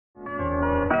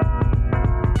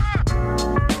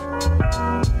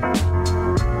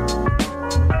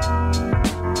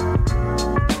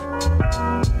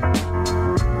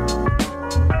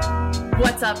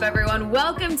What's up, everyone?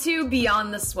 Welcome to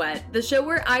Beyond the Sweat, the show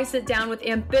where I sit down with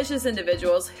ambitious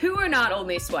individuals who are not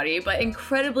only sweaty, but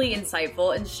incredibly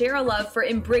insightful and share a love for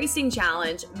embracing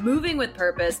challenge, moving with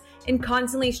purpose, and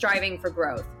constantly striving for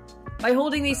growth. By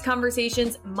holding these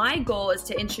conversations, my goal is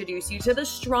to introduce you to the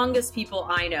strongest people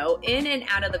I know in and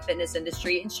out of the fitness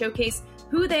industry and showcase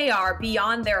who they are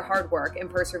beyond their hard work and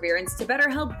perseverance to better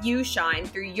help you shine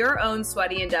through your own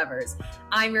sweaty endeavors.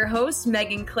 I'm your host,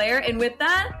 Megan Claire, and with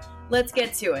that, let's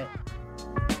get to it.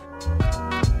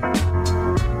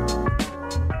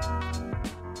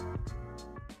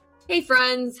 Hey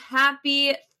friends,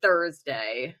 happy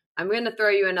Thursday. I'm going to throw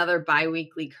you another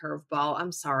bi-weekly curveball.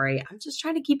 I'm sorry. I'm just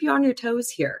trying to keep you on your toes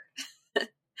here.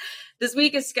 This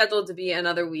week is scheduled to be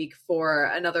another week for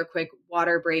another quick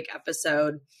water break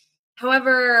episode.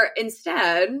 However,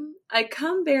 instead, I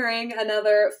come bearing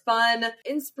another fun,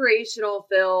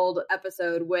 inspirational-filled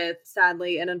episode with,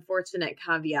 sadly, an unfortunate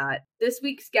caveat. This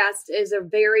week's guest is a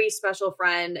very special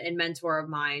friend and mentor of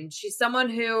mine. She's someone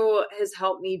who has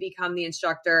helped me become the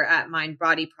instructor at Mind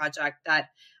Body Project that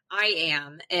I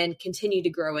am and continue to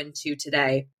grow into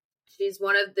today. She's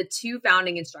one of the two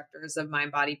founding instructors of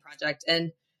Mind Body Project,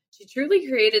 and she truly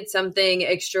created something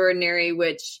extraordinary,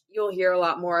 which you'll hear a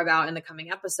lot more about in the coming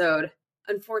episode.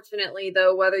 Unfortunately,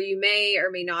 though, whether you may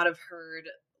or may not have heard,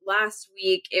 last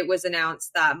week it was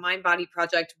announced that Mind Body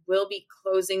Project will be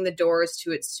closing the doors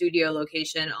to its studio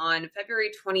location on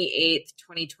February 28th,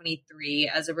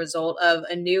 2023, as a result of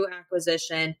a new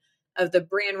acquisition of the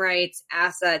brand rights,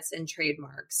 assets, and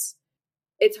trademarks.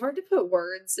 It's hard to put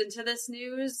words into this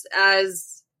news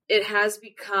as it has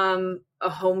become a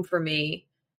home for me.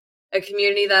 A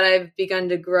community that I've begun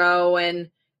to grow, and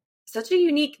such a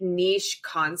unique niche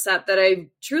concept that I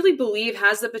truly believe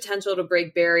has the potential to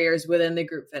break barriers within the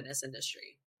group fitness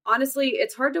industry. Honestly,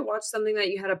 it's hard to watch something that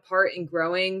you had a part in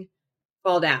growing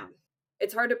fall down.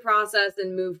 It's hard to process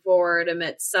and move forward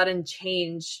amidst sudden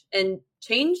change, and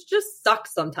change just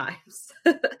sucks sometimes,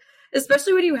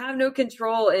 especially when you have no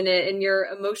control in it and you're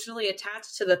emotionally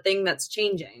attached to the thing that's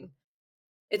changing.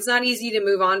 It's not easy to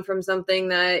move on from something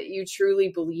that you truly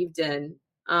believed in.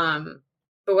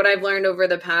 But what I've learned over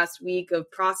the past week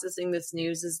of processing this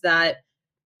news is that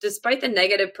despite the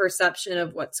negative perception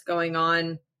of what's going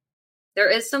on, there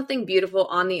is something beautiful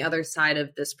on the other side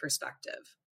of this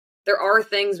perspective. There are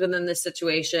things within this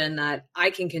situation that I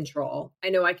can control.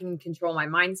 I know I can control my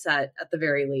mindset at the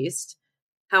very least,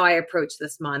 how I approach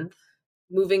this month,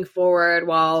 moving forward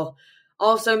while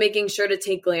also making sure to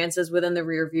take glances within the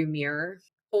rearview mirror,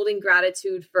 holding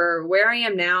gratitude for where I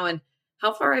am now and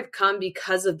how far I've come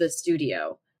because of the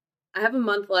studio. I have a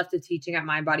month left of teaching at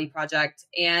Mind Body Project,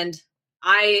 and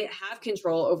I have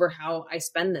control over how I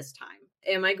spend this time.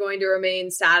 Am I going to remain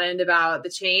saddened about the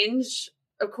change?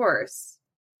 Of course.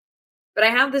 But I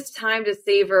have this time to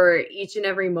savor each and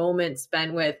every moment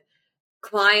spent with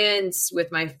clients,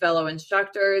 with my fellow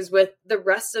instructors, with the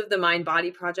rest of the Mind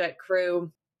Body Project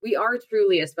crew. We are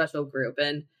truly a special group,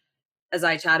 and as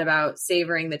I chat about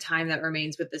savoring the time that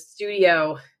remains with the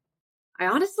studio, I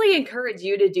honestly encourage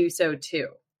you to do so too.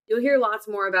 You'll hear lots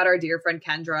more about our dear friend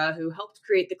Kendra, who helped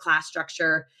create the class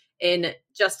structure, in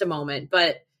just a moment.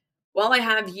 But while I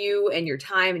have you and your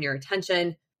time and your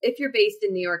attention, if you're based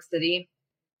in New York City,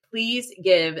 please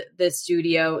give the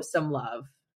studio some love.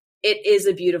 It is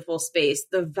a beautiful space.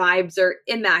 The vibes are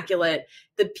immaculate.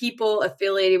 The people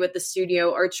affiliated with the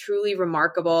studio are truly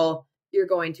remarkable. You're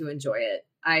going to enjoy it.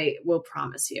 I will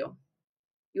promise you.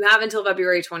 You have until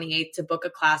February 28th to book a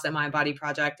class at Mind Body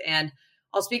Project, and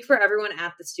I'll speak for everyone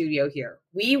at the studio here.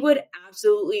 We would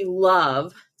absolutely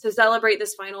love to celebrate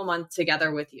this final month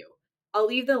together with you. I'll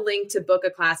leave the link to book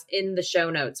a class in the show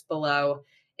notes below.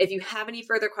 If you have any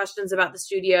further questions about the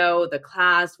studio, the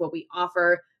class, what we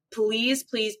offer, please,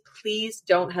 please, please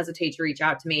don't hesitate to reach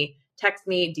out to me. Text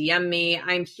me, DM me.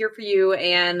 I'm here for you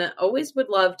and always would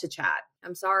love to chat.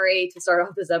 I'm sorry to start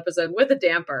off this episode with a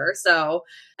damper, so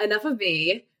enough of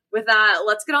me. With that,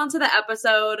 let's get on to the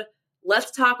episode.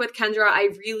 Let's talk with Kendra. I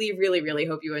really, really, really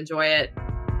hope you enjoy it.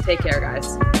 Take care,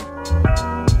 guys.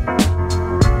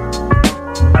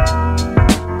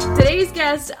 Today's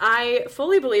guest, I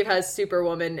fully believe, has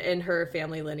Superwoman in her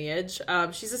family lineage.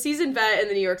 She's a seasoned vet in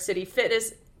the New York City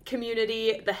fitness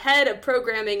community, the head of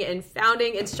programming and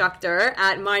founding instructor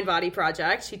at Mind Body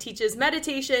Project. She teaches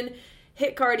meditation,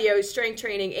 HIIT cardio, strength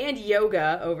training, and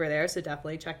yoga over there, so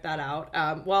definitely check that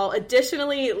out. While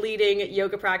additionally leading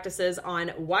yoga practices on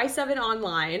Y7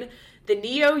 Online, the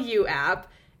NeoU app,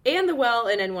 and the Well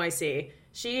in NYC.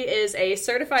 She is a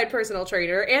certified personal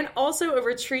trainer and also a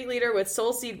retreat leader with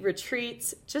Soul Seed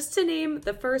Retreats, just to name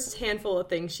the first handful of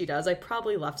things she does. I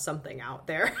probably left something out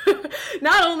there.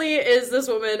 Not only is this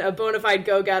woman a bona fide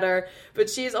go-getter, but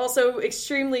she's also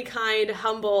extremely kind,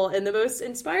 humble, and the most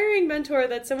inspiring mentor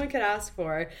that someone could ask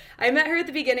for. I met her at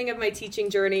the beginning of my teaching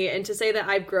journey, and to say that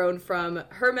I've grown from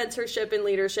her mentorship and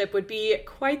leadership would be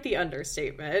quite the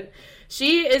understatement.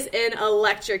 She is an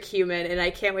electric human, and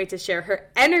I can't wait to share her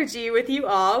energy with you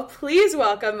all. Please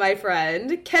welcome my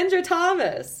friend, Kendra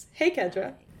Thomas. Hey,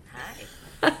 Kendra.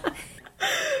 Hi.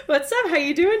 What's up? How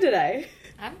you doing today?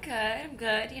 I'm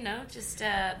good. You know, just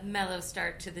a mellow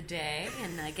start to the day,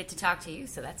 and I get to talk to you,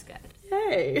 so that's good.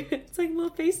 Hey, it's like a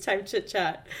little FaceTime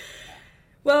chit-chat.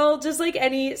 Well, just like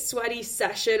any sweaty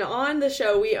session on the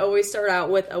show, we always start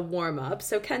out with a warm-up.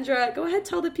 So Kendra, go ahead,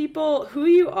 tell the people who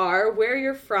you are, where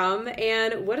you're from,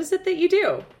 and what is it that you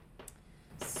do?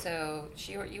 So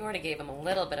you already gave them a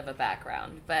little bit of a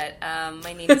background, but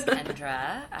my name is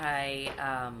Kendra. I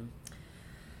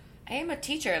am a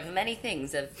teacher of many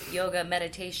things, of yoga,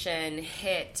 meditation,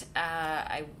 HIIT.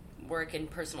 I work in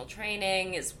personal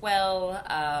training as well.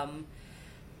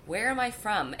 Where am I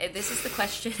from? This is the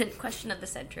question of the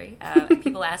century.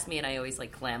 People ask me, and I always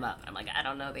clam up. I'm like, I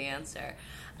don't know the answer.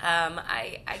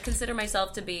 I consider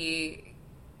myself to be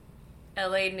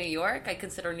LA, New York. I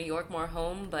consider New York more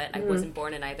home, but I wasn't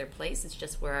born in either place. It's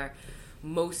just where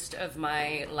most of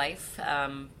my life,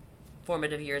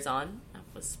 formative years on,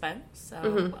 was spent.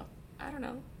 So, well, I don't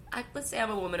know. Let's say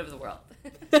I'm a woman of the world.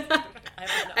 I don't know.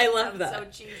 I love that. So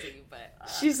cheesy, but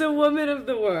she's a woman of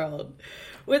the world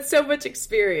with so much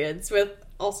experience, with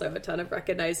also a ton of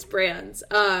recognized brands.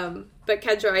 But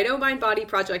Kendra, I know Mind Body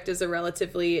Project is a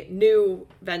relatively new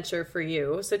venture for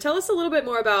you. So tell us a little bit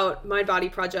more about Mind Body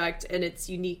Project and its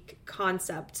unique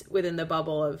concept within the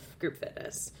bubble of group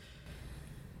fitness.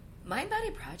 Mind Body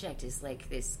Project is like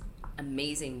this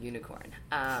amazing unicorn.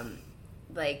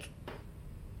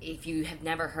 If you have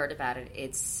never heard about it,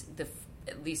 it's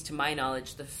at least to my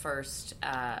knowledge, the first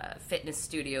boutique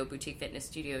fitness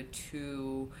studio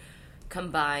to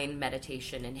combine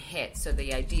meditation and HIIT. So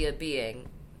the idea being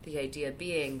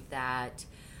that,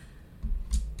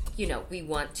 you know, we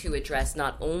want to address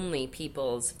not only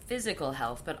people's physical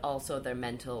health, but also their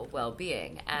mental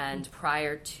well-being. And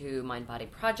prior to Mind Body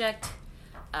Project,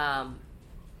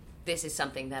 this is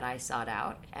something that I sought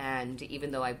out. And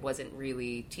even though I wasn't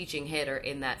really teaching HIIT or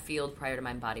in that field prior to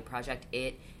Mind Body Project,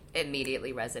 it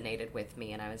immediately resonated with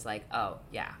me, and I was like, oh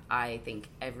yeah, I think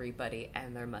everybody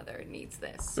and their mother needs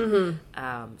this.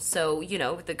 So, you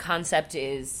know, the concept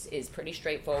is pretty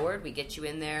straightforward. We get you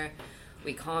in there,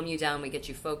 we calm you down, we get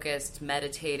you focused,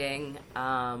 meditating,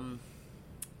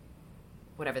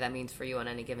 whatever that means for you on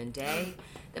any given day.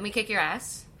 Then we kick your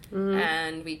ass,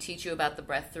 and we teach you about the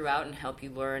breath throughout and help you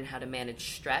learn how to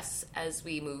manage stress as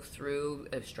we move through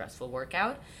a stressful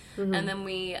workout. And then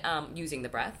we, using the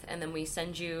breath, and then we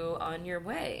send you on your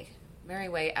merry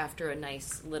way after a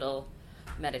nice little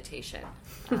meditation.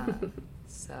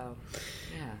 So,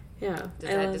 yeah.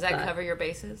 Does that cover your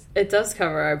bases? It does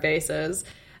cover our bases.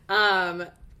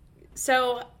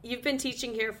 So you've been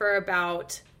teaching here for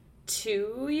about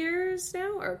 2 years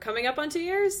now, or coming up on 2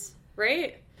 years,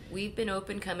 right? We've been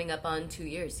open coming up on 2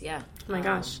 years, yeah. Oh my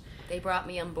gosh. They brought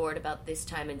me on board about this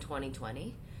time in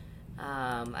 2020.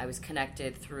 I was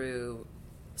connected through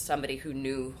somebody who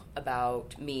knew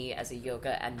about me as a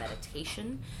yoga and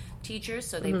meditation teacher,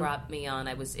 so they brought me on.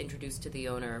 I was introduced to the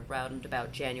owner around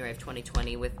about January of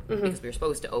 2020 because we were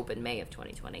supposed to open May of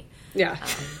 2020. Yeah.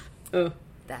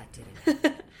 That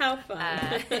didn't. How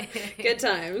fun. Good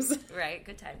times. Right,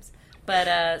 good times.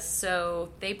 But so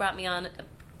they brought me on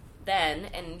then,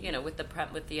 and you know, with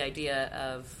the idea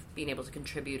of being able to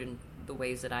contribute in the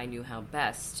ways that I knew how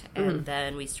best. And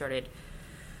then we started,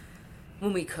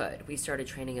 when we started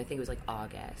training. I think it was like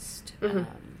August. Of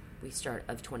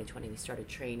 2020. We started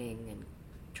training and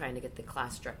trying to get the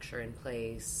class structure in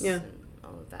place and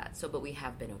all of that. So, but we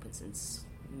have been open since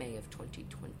May of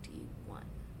 2021.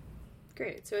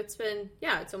 Great. So it's been,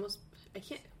 it's almost,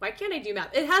 why can't I do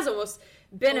math? It has almost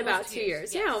been almost about 2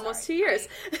 years. Yeah, almost 2 years.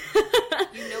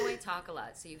 You know I talk a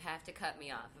lot, so you have to cut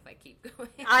me off if I keep going.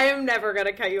 I am never going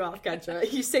to cut you off, Kendra.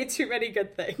 You say too many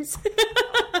good things.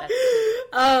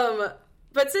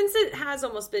 But since it has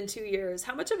almost been 2 years,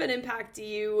 how much of an impact do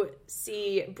you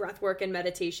see breathwork and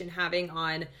meditation having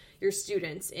on your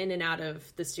students in and out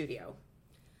of the studio?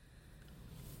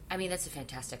 I mean, that's a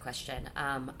fantastic question.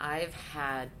 I've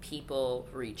had people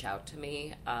reach out to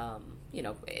me,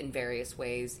 in various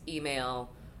ways, email,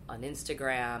 on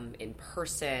Instagram, in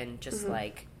person, just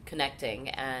like connecting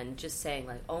and just saying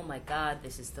like, oh my God,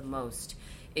 this is the most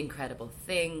incredible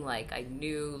thing. Like, I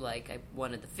knew, like, I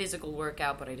wanted the physical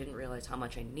workout, but I didn't realize how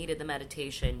much I needed the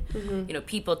meditation. You know,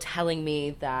 people telling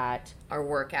me that our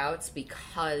workouts,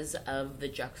 because of the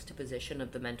juxtaposition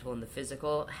of the mental and the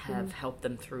physical, have helped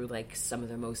them through, like, some of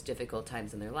their most difficult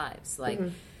times in their lives. Like,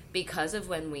 because of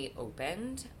when we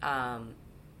opened,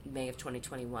 May of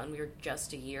 2021, we were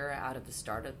just a year out of the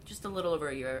start of, just a little over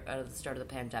a year out of the start of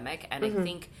the pandemic. And I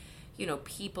think, you know,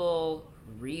 people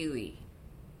really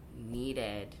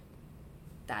needed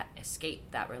that escape,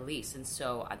 that release. And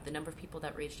so the number of people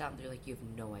that reached out, they're like, you have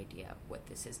no idea what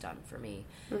this has done for me,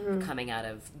 coming out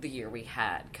of the year we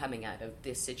had, coming out of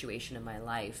this situation in my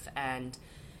life. And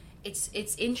it's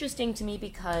interesting to me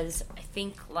because I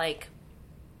think, like,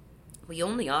 we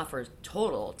only offer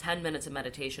total 10 minutes of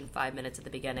meditation, 5 minutes at the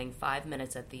beginning, 5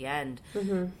 minutes at the end.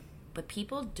 But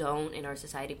people don't, in our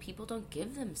society, people don't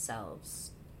give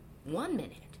themselves 1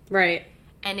 minute. Right.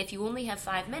 And if you only have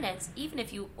 5 minutes, even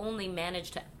if you only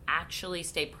manage to actually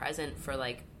stay present for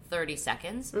like 30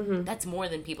 seconds, that's more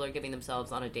than people are giving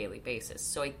themselves on a daily basis.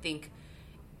 So I think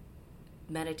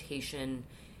meditation,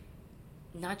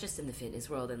 not just in the fitness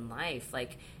world, in life,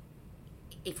 like,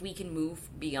 if we can move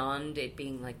beyond it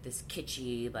being like this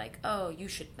kitschy, like, oh, you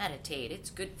should meditate, it's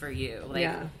good for you.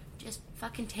 Like, just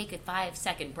fucking take a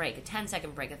 5-second break, a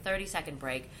 10-second break, a 30-second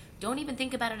break. Don't even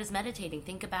think about it as meditating.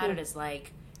 Think about it as,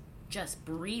 like, just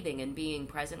breathing and being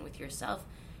present with yourself.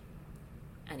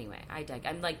 Anyway,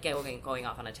 I'm, like, going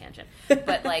off on a tangent.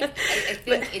 But, like, I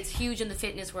think it's huge in the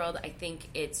fitness world. I think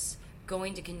it's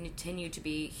going to continue to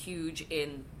be huge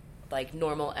in, like,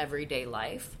 normal everyday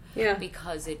life. Yeah.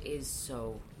 Because it is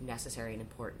so necessary and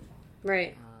important.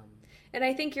 Right. And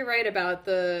I think you're right about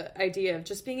the idea of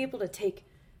just being able to take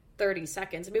 30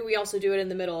 seconds. I mean, we also do it in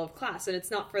the middle of class, and it's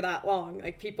not for that long.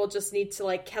 Like, people just need to,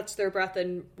 like, catch their breath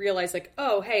and realize, like,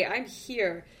 oh, hey, I'm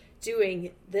here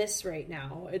doing this right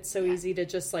now. It's so easy to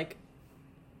just, like,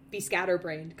 be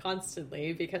scatterbrained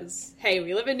constantly because, hey,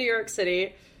 we live in New York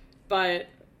City, but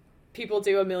people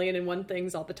do 1,000,001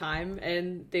 things all the time,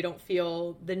 and they don't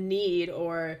feel the need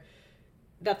or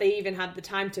that they even have the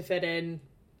time to fit in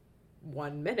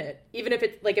 1 minute. Even if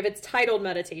it's, like, if it's titled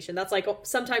meditation, that's, like,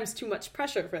 sometimes too much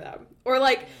pressure for them. Or,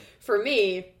 like, for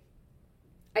me,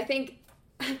 I think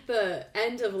at the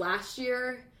end of last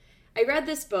year, I read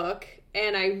this book,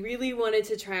 and I really wanted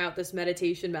to try out this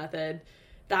meditation method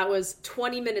that was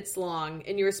 20 minutes long,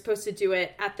 and you were supposed to do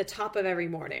it at the top of every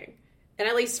morning. And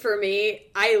at least for me,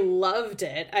 I loved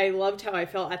it. I loved how I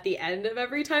felt at the end of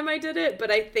every time I did it.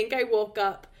 But I think I woke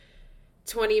up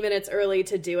 20 minutes early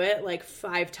to do it, like,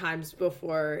 5 times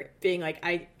before being like,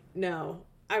 I'm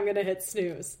going to hit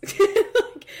snooze.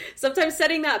 Like, sometimes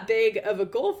setting that big of a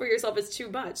goal for yourself is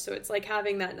too much. So it's like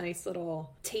having that nice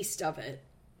little taste of it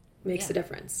makes a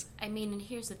difference. I mean, and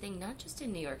here's the thing, not just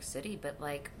in New York City, but,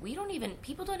 like,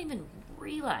 people don't even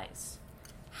realize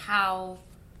how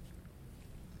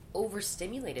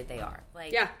overstimulated they are.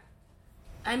 Like,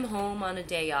 I'm home on a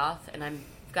day off, and I've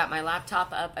got my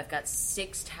laptop up, I've got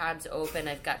 6 tabs open,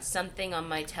 I've got something on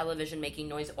my television making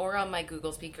noise or on my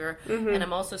Google speaker, and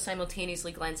I'm also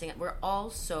simultaneously glancing at, we're all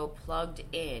so plugged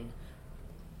in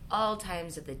all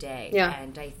times of the day.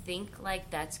 And I think, like,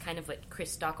 that's kind of what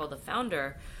Chris Stockel, the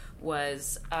founder,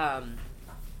 was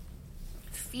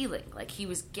feeling. Like, he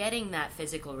was getting that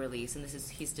physical release, and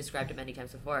he's described it many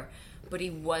times before, but he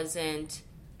wasn't.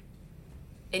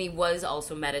 And he was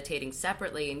also meditating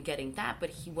separately and getting that, but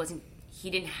he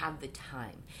didn't have the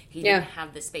time. He didn't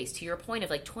have the space. To your point of,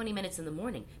 like, 20 minutes in the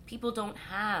morning, people don't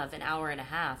have an hour and a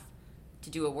half to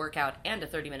do a workout and a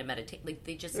 30-minute meditation. Like,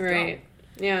 they just don't.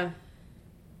 Yeah.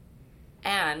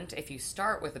 And if you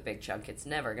start with a big chunk, it's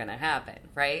never going to happen,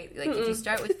 right? Like, if you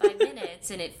start with 5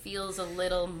 minutes and it feels a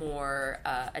little more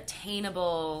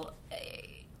attainable,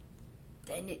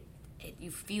 then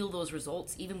you feel those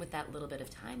results even with that little bit of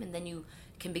time, and then you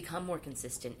can become more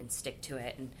consistent and stick to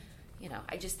it. And, you know,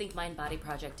 I just think Mind Body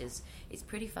Project is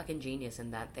pretty fucking genius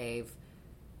in that they've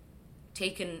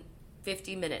taken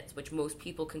 50 minutes, which most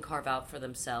people can carve out for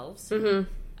themselves.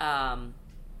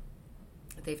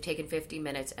 They've taken 50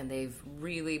 minutes and they've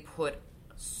really put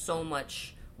so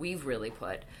much, we've really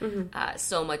put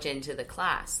so much into the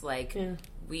class. Like,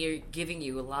 we are giving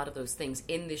you a lot of those things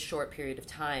in this short period of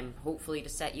time, hopefully to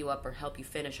set you up or help you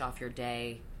finish off your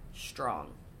day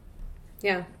strong.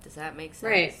 Yeah. Does that make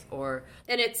sense? Right.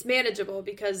 And it's manageable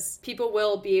because people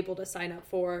will be able to sign up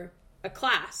for a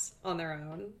class on their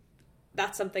own.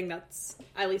 That's something that's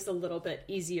at least a little bit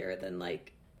easier than,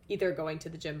 like, either going to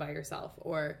the gym by yourself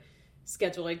or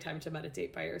scheduling time to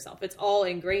meditate by yourself. It's all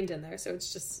ingrained in there, so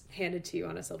it's just handed to you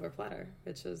on a silver platter,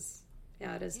 which is,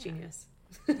 it is genius.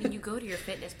 When you go to your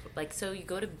fitness, like, so you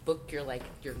go to book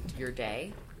your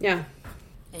day. Yeah.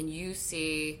 And you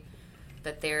see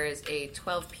that there is a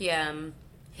 12 p.m.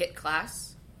 HIIT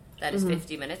class that is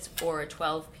 50 minutes, or a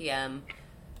 12 p.m.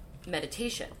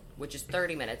 meditation, which is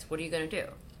 30 minutes. What are you going to do?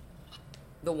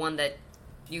 The one that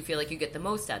you feel like you get the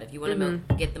most out of. You want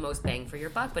to get the most bang for your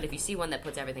buck, but if you see one that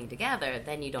puts everything together,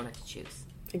 then you don't have to choose.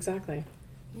 Exactly.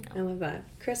 You know. I love that.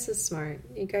 Chris is smart.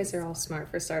 You guys are all smart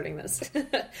for starting this.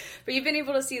 But you've been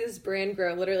able to see this brand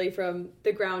grow literally from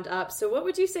the ground up. So what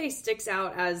would you say sticks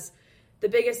out as the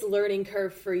biggest learning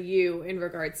curve for you in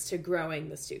regards to growing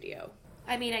the studio?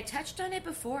 I mean, I touched on it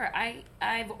before.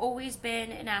 I've always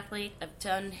been an athlete. I've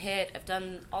done HIIT. I've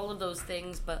done all of those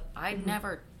things, but I'd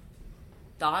never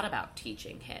thought about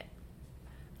teaching HIIT.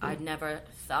 I'd never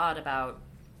thought about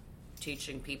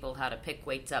teaching people how to pick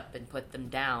weights up and put them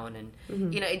down. And,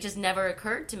 it just never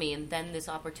occurred to me. And then this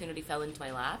opportunity fell into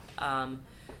my lap.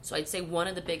 So I'd say one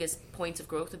of the biggest points of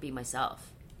growth would be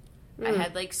myself. I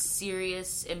had, like,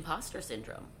 serious imposter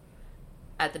syndrome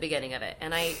at the beginning of it.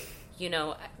 And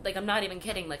I'm not even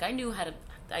kidding. Like, I knew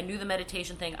the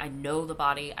meditation thing. I know the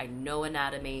body. I know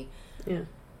anatomy. Yeah.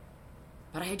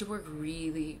 But I had to work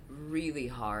really, really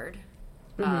hard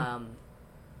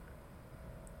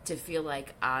to feel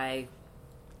like I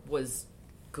was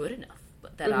good enough,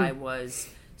 that I was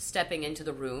stepping into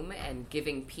the room and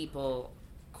giving people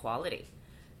quality.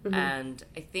 And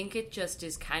I think it just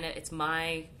is kind of, it's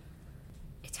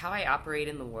how I operate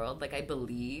in the world. Like, I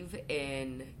believe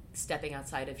in stepping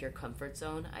outside of your comfort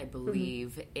zone. I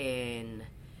believe in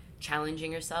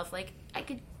challenging yourself. Like, I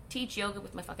could teach yoga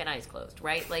with my fucking eyes closed,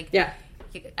 right? Like, yeah.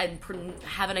 And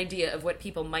have an idea of what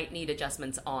people might need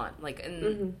adjustments on. Like,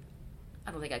 and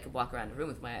I don't think I could walk around a room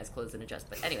with my eyes closed and adjust.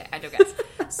 But anyway, I digress.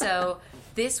 So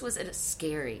this was a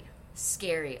scary,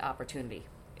 scary opportunity.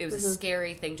 It was a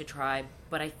scary thing to try.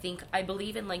 But I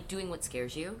believe in, like, doing what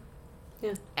scares you.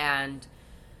 Yeah. And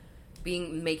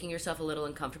making yourself a little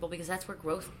uncomfortable, because that's where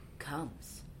growth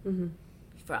comes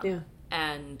from. Yeah.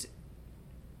 And,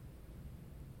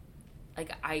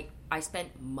 like, I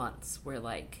spent months where,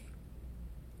 like,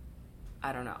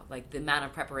 I don't know, like, the amount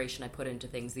of preparation I put into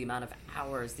things, the amount of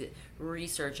hours, the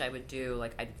research I would do,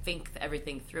 like, I'd think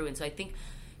everything through. And so I think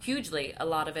hugely a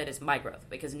lot of it is my growth,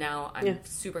 because now I'm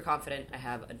super confident. I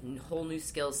have a whole new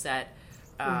skill set,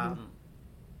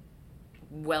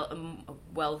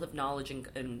 wealth of knowledge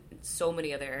in so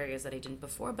many other areas that I didn't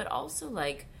before. But also,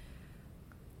 like,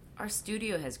 our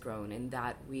studio has grown in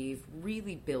that we've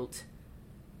really built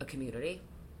a community.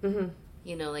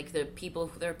 You know, like, there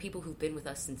are people who've been with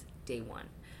us since day one.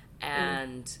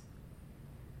 And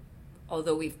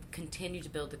although we've continued to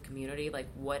build the community, like,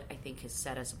 what I think has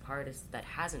set us apart is that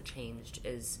hasn't changed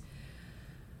is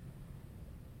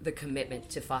the commitment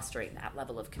to fostering that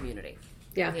level of community.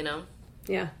 Yeah. You know?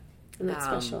 Yeah. And that's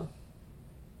special.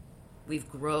 We've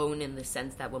grown in the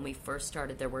sense that when we first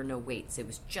started, there were no weights. It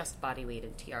was just body weight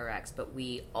and TRX, but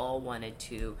we all wanted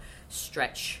to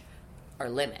stretch our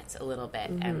limits a little bit.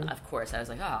 And of course I was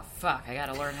like, oh fuck, I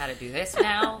gotta learn how to do this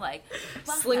now. Like,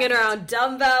 slinging around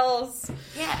dumbbells.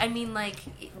 Yeah, I mean, like,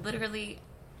 literally.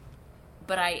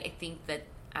 But I think that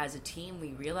as a team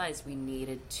we realized we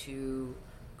needed to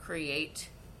create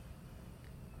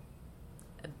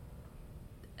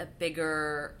a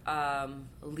bigger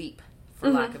leap,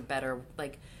 for lack of better,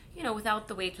 like, you know, without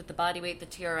the weights, with the body weight, the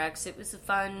TRX. It was a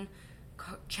fun,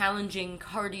 challenging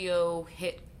cardio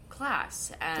HIIT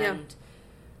class. And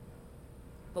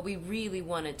but we really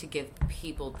wanted to give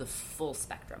people the full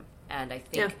spectrum. And I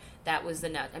think that was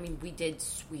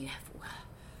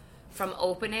from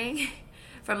opening,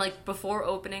 from, like, before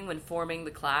opening, when forming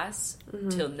the class,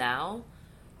 till now,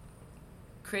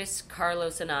 Chris,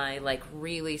 Carlos, and I, like,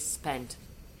 really spent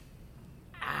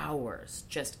hours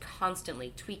just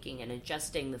constantly tweaking and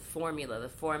adjusting the formula, the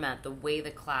format, the way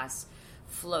the class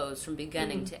flows from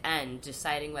beginning to end,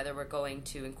 deciding whether we're going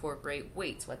to incorporate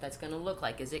weights, what that's going to look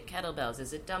like. Is it kettlebells?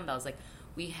 Is it dumbbells? Like,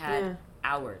 we had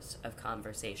hours of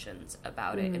conversations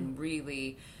about it, and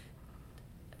really,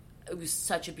 it was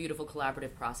such a beautiful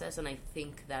collaborative process. And I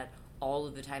think that all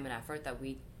of the time and effort that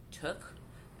we took,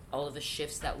 all of the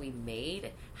shifts that we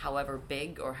made, however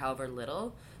big or however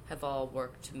little, have all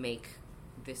worked to make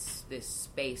this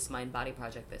space, Mind Body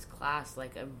Project, this class,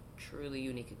 like, a truly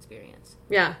unique experience.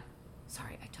 Yeah.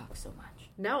 Sorry, I talk so much.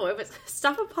 No, it was,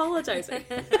 stop apologizing.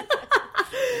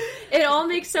 It all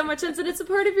makes so much sense, and it's a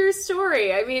part of your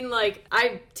story. I mean, like,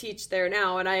 I teach there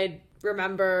now, and I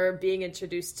remember being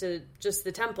introduced to just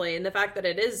the template, and the fact that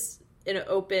it is it's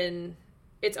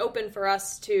open for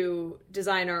us to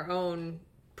design our own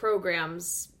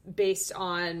programs based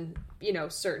on, you know,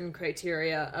 certain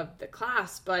criteria of the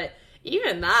class, but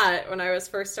even that, when I was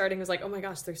first starting, was like, oh my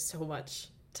gosh, there's so much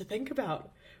to think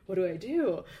about. What do I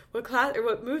do? What class or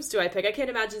what moves do I pick? I can't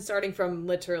imagine starting from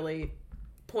literally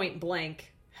point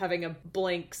blank, having a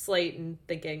blank slate and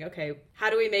thinking, okay, how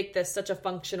do we make this such a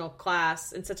functional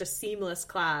class and such a seamless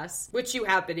class, which you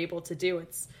have been able to do.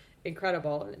 It's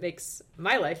incredible. And it makes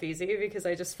my life easy because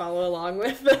I just follow along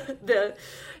with the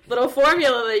little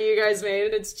formula that you guys made,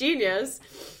 and it's genius.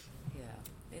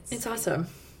 Yeah. It's awesome.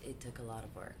 It took a lot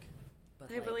of work.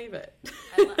 But I believe it.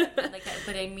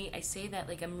 But I mean, I say that,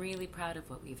 like, I'm really proud of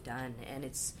what we've done. And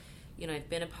it's, you know, I've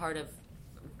been a part of,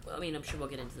 I mean, I'm sure we'll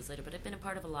get into this later, but I've been a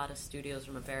part of a lot of studios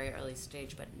from a very early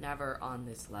stage, but never on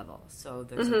this level. So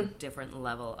there's like a different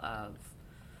level of,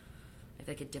 I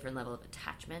think, a different level of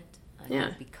attachment. I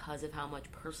think because of how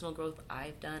much personal growth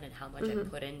I've done and how much I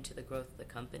put into the growth of the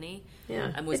company,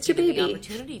 I was given the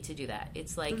opportunity to do that.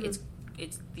 It's like,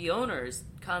 it's the owner's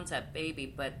concept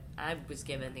baby, but I was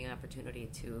given the opportunity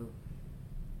to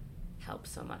help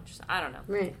so much. So I don't know.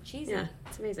 Right. Cheesy. Yeah,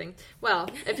 it's amazing. Well,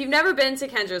 if you've never been to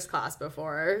Kendra's class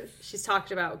before, she's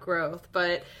talked about growth,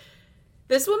 but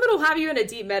this woman will have you in a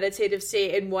deep meditative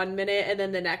state in 1 minute, and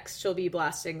then the next she'll be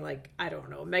blasting, like, I don't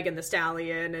know, Megan Thee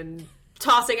Stallion and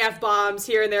tossing F-bombs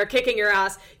here and there, kicking your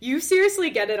ass. You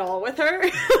seriously get it all with her.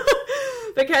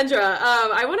 But Kendra,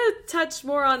 I want to touch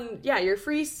more on, your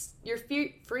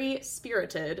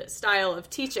free-spirited style of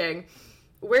teaching.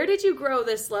 Where did you grow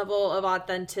this level of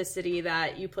authenticity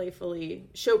that you playfully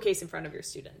showcase in front of your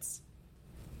students?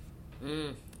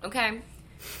 Okay.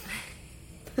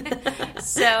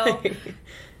 So,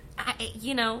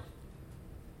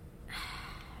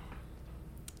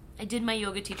 I did my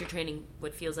yoga teacher training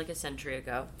what feels like a century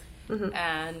ago.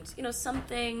 And,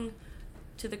 something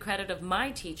to the credit of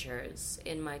my teachers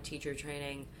in my teacher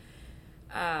training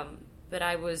that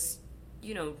I was,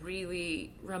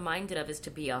 really reminded of is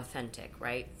to be authentic,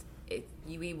 right?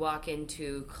 We walk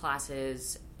into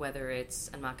classes, whether it's,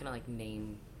 I'm not going to,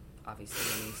 name,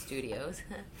 obviously, any studios,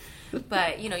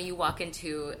 but, you walk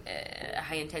into a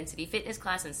high-intensity fitness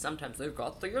class, and sometimes they've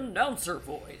got the announcer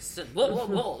voice, and blah, blah,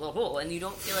 blah, blah, blah, and you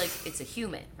don't feel like it's a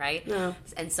human, right? No.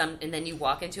 And then you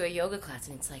walk into a yoga class,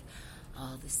 and it's like,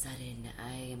 all of a sudden,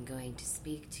 I am going to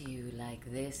speak to you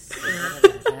like this,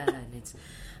 and it's,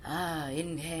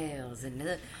 inhales,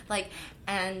 and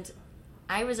and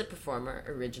I was a performer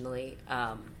originally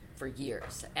for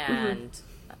years, and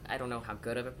I don't know how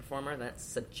good of a performer, that's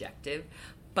subjective,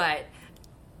 but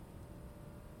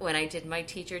when I did my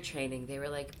teacher training, they were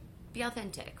like, be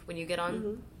authentic. When you get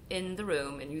on in the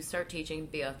room and you start teaching,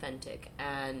 be authentic.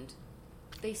 And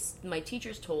my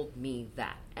teachers told me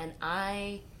that. And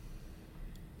I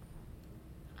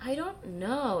don't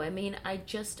know. I mean, I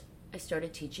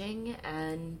started teaching,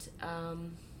 and I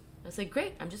was like,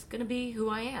 great, I'm just going to be who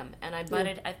I am. And I've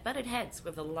butted heads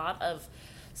with a lot of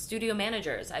studio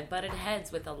managers. I butted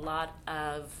heads with a lot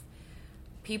of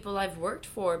people I've worked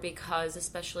for because,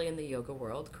 especially in the yoga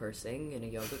world, cursing in a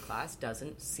yoga class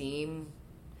doesn't seem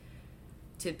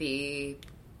to be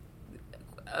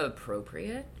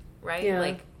appropriate, right?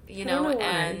 Yeah.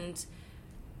 And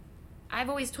I've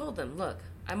always told them, look,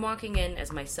 I'm walking in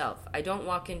as myself. I don't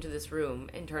walk into this room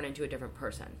and turn into a different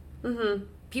person.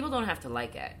 People don't have to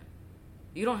like it.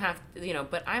 You don't have to,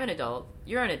 but I'm an adult.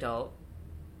 You're an adult.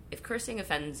 If cursing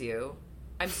offends you,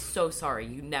 I'm so sorry.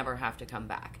 You never have to come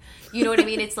back. You know what I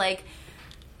mean? It's like,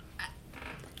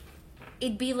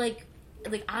 it'd be like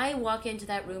I walk into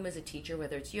that room as a teacher,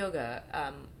 whether it's yoga.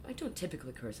 I don't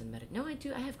typically curse in meditation. No, I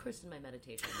do. I have cursed in my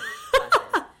meditation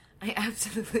classes. I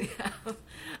absolutely have.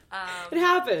 It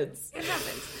happens. It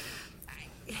happens.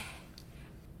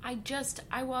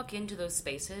 I walk into those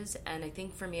spaces, and I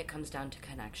think for me it comes down to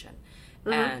connection.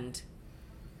 And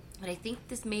I think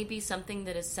this may be something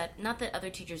that is set, not that other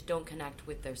teachers don't connect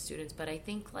with their students, but I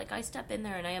think, I step in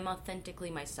there and I am authentically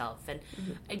myself, and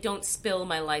I don't spill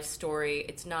my life story.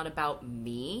 It's not about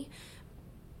me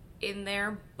in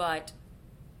there, but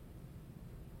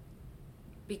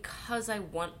because I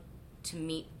want to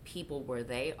meet people where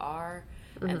they are,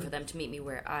 and for them to meet me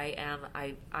where I am,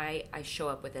 I show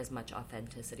up with as much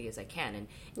authenticity as I can. And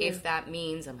if that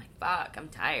means I'm like, fuck, I'm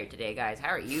tired today, guys. How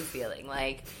are you feeling?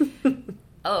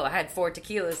 Oh, I had 4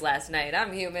 tequilas last night.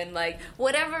 I'm human.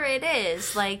 Whatever it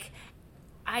is, I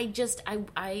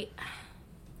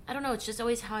don't know. It's just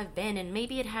always how I've been. And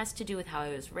maybe it has to do with how I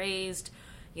was raised.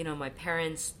 My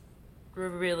parents were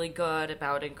really good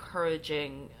about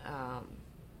encouraging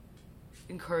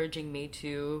me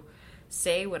to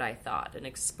say what I thought and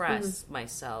express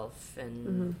myself.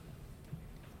 And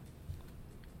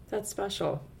that's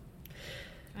special.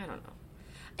 I don't know.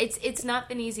 It's not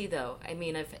been easy, though. I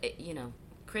mean,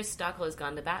 Chris Stockel has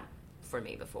gone to bat for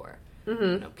me before.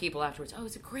 people afterwards, oh, it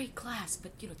was a great class,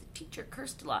 but, the teacher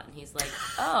cursed a lot. And he's like,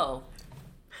 oh.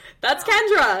 That's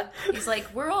Kendra. He's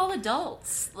like, we're all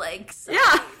adults. Like, so.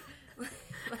 Yeah.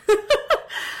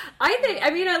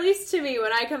 I mean, at least to me,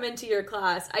 when I come into your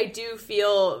class, I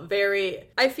feel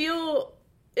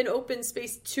an open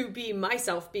space to be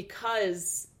myself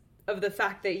because of the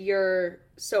fact that you're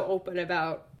so open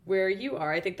about where you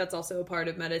are. I think that's also a part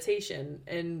of meditation,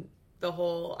 and the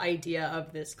whole idea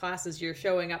of this class is you're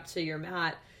showing up to your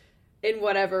mat in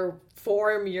whatever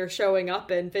form you're showing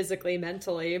up in, physically,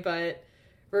 mentally, but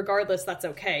regardless, that's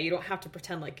okay. You don't have to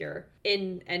pretend like you're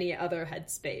in any other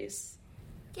headspace.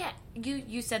 Yeah,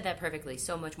 you said that perfectly,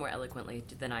 so much more eloquently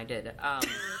than I did.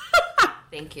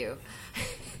 Thank you.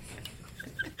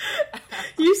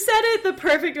 You said it the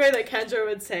perfect way that Kendra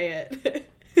would say it.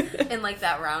 In like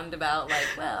that roundabout, like,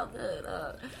 well,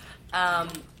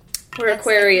 we're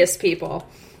Aquarius people.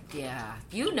 Yeah,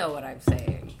 you know what I'm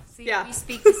saying. See, yeah. We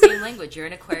speak the same language. You're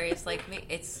an Aquarius like me.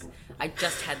 I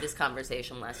just had this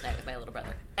conversation last night with my little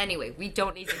brother. Anyway, we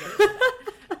don't need to get into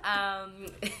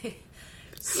that.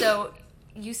 So,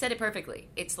 you said it perfectly.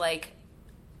 It's like,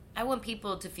 I want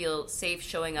people to feel safe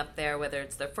showing up there, whether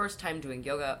it's their first time doing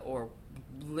yoga or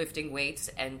lifting weights,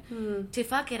 and to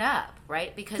fuck it up,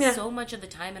 right? Because so much of the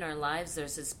time in our lives,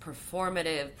 there's this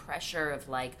performative pressure of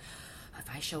like, if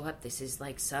I show up, this is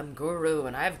like some guru,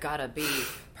 and I've got to be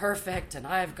perfect, and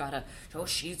I've got to,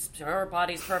 her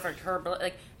body's perfect,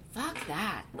 like, fuck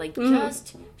that. Like,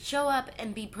 just show up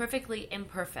and be perfectly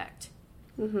imperfect.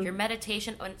 Your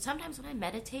meditation, and sometimes when I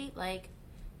meditate, like,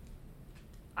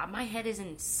 my head is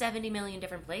in 70 million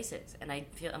different places, and I'm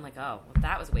like, oh, well,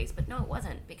 that was a waste, but no, it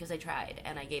wasn't, because I tried,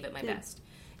 and I gave it my best.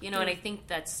 And I think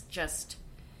that's just,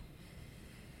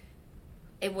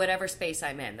 in whatever space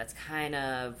I'm in, that's kind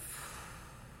of,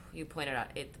 you pointed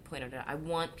out, I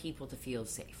want people to feel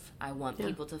safe. I want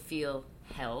people to feel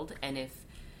held, and if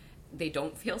they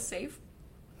don't feel safe,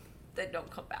 then don't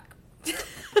come back.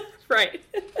 Right.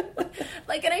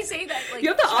 Like, and I say that, like, you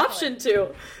have the option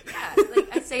to. Yeah, like,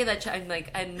 I say that, I'm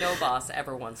like, and no boss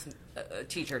ever wants a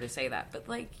teacher to say that, but,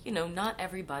 like, not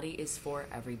everybody is for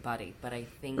everybody, but I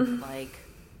think, like,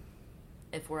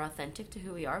 if we're authentic to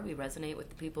who we are, we resonate with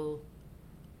the people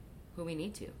who we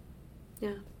need to.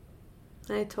 Yeah,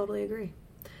 I totally agree.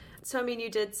 So, I mean, you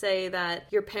did say that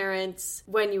your parents,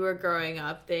 when you were growing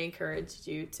up, they encouraged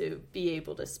you to be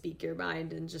able to speak your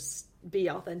mind and just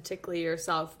be authentically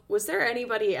yourself. Was there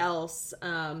anybody else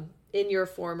in your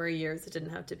former years? It didn't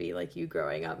have to be like you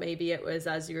growing up. Maybe it was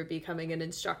as you were becoming an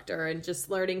instructor and just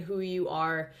learning who you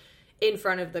are in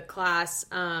front of the class.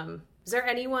 Is there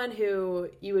anyone who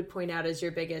you would point out as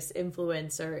your biggest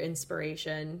influence or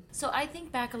inspiration? So I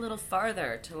think back a little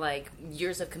farther to like my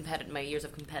years of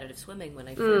competitive swimming when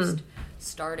I first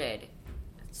started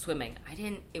swimming.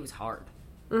 It was hard.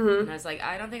 And I was like,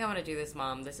 I don't think I want to do this,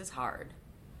 Mom. This is hard.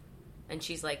 And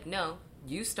she's like, no,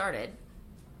 you started.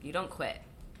 You don't quit.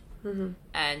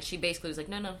 And she basically was like,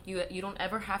 no, you don't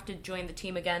ever have to join the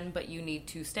team again, but you need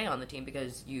to stay on the team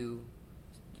because you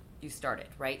started,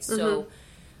 right? So,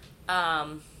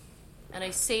 and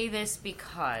I say this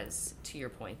because, to your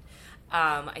point,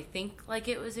 I think like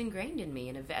it was ingrained in me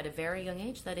at a very young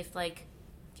age that if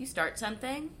you start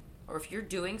something or if you're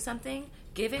doing something,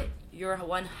 give it your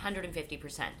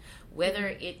 150%. Whether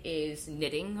it is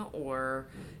knitting or,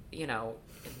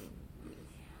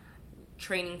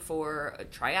 training for a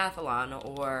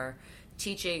triathlon or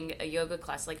teaching a yoga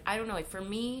class. Like, I don't know. Like, for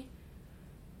me,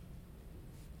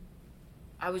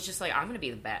 I was just like, I'm going to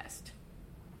be the best.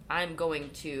 I'm going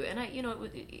to, and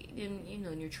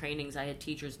in your trainings, I had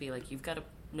teachers be like, you've got to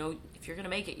know, if you're going to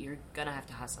make it, you're going to have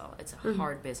to hustle. It's a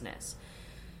hard business.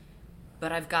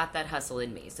 But I've got that hustle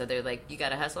in me. So they're like, you got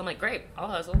to hustle. I'm like, great, I'll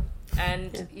hustle.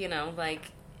 And,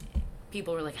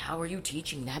 people were like, how are you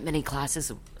teaching that many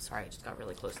classes? Sorry, I just got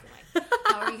really close to the mic.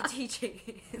 How are you teaching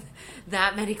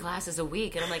that many classes a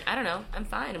week? And I'm like, I don't know. I'm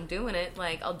fine. I'm doing it.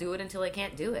 Like, I'll do it until I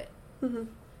can't do it.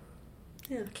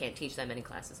 Yeah. I can't teach that many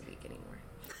classes a week anymore.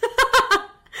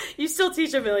 You still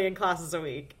teach 1 million classes a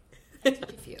week. I teach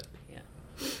a few,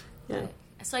 yeah.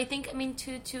 So I think,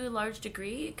 to a large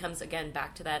degree, it comes, again,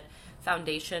 back to that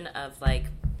foundation of, like,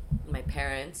 my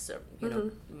parents, or,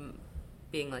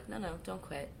 being like, no, don't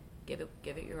quit. Give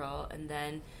it your all. And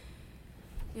then,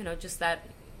 just that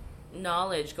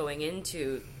knowledge going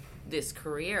into this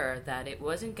career that it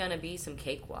wasn't going to be some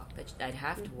cakewalk, that I'd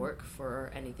have to work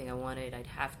for anything I wanted. I'd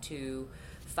have to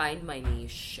find my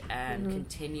niche and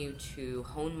continue to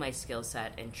hone my skill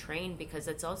set and train, because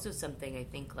that's also something I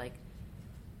think, like,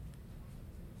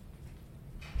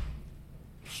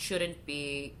 shouldn't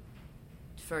be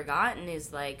forgotten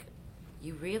is, like,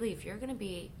 you really, if you're going to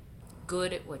be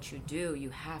good at what you do, you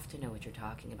have to know what you're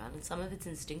talking about. And some of it's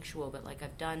instinctual, but like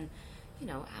I've done,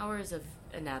 hours of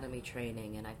anatomy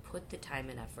training, and I put the time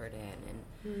and effort in.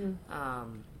 And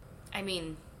I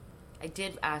mean, I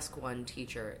did ask one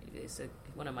teacher,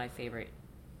 one of my favorite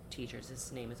teachers,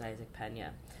 his name is Isaac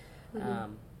Pena,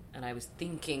 and I was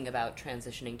thinking about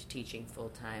transitioning to teaching full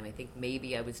time. I think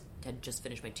maybe had just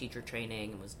finished my teacher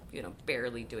training and was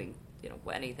barely doing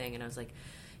anything, and I was like,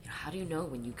 how do you know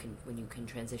when you can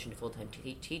transition to full time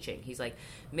teaching? He's like,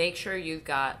 make sure you've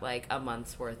got like a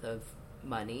month's worth of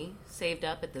money saved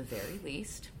up at the very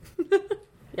least.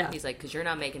 Yeah. He's like, because you're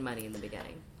not making money in the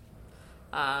beginning.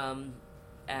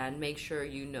 And make sure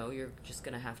you're just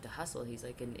gonna have to hustle. He's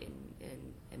like,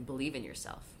 and believe in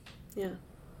yourself. Yeah.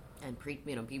 And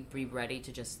be ready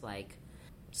to just like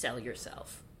sell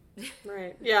yourself.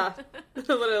 Right. Yeah.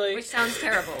 Literally. Which sounds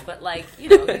terrible, but like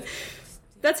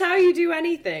that's how you do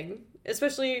anything.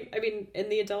 Especially, I mean, in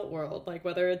the adult world, like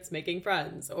whether it's making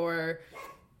friends or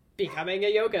becoming a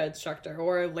yoga instructor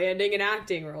or landing an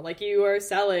acting role, like you are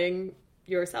selling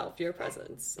yourself, your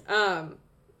presence.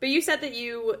 But you said that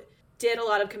you did a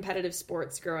lot of competitive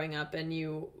sports growing up and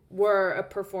you were a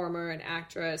performer and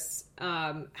actress.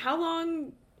 How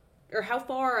long or how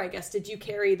far, I guess, did you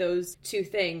carry those two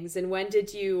things? And when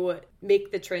did you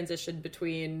make the transition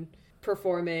between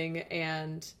performing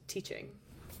and teaching?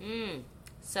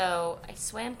 So I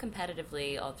swam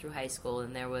competitively all through high school,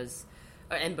 and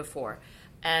and before.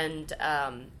 And,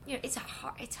 it's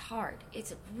hard.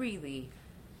 It's really,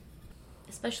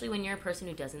 especially when you're a person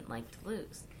who doesn't like to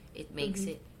lose. It makes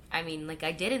it, I mean, like,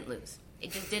 I didn't lose.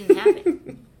 It just didn't happen.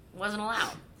 It wasn't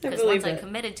allowed. Because once I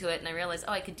committed to it and I realized,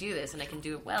 I could do this and I can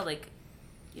do it well, like,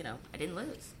 I didn't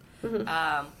lose.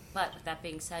 But that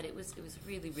being said, it was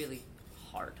really, really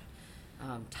hard,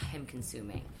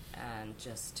 time-consuming, and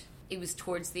just, it was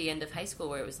towards the end of high school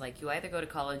where it was like, you either go to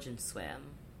college and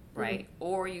swim, right,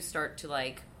 or you start to,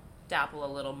 like, dabble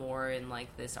a little more in,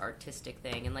 like, this artistic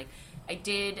thing, and, like, I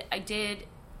did,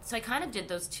 so I kind of did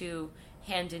those two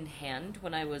hand in hand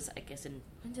when I was, I guess, when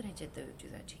did I do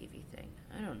that TV thing?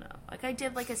 I don't know. Like, I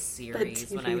did, like, a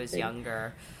series when I was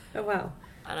younger. Oh, wow.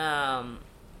 And,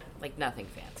 like, nothing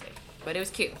fancy. But it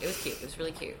was cute. It was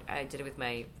really cute. I did it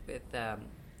I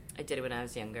did it when I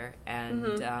was younger.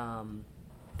 And,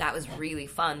 that was really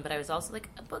fun. But I was also, like,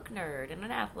 a book nerd and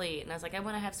an athlete. And I was like, I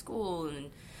want to have school and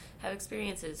have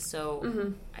experiences.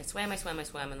 So I swam. And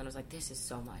then I was like, this is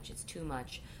so much. It's too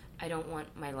much. I don't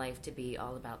want my life to be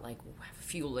all about, like,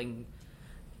 fueling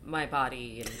my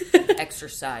body and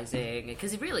exercising.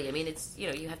 Because really, I mean, it's,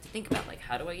 you have to think about, like,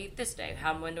 how do I eat this day?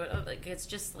 When do I, like, it's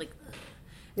just, like, ugh.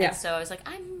 Yeah. And so I was like,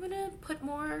 I'm going to put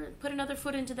another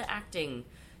foot into the acting,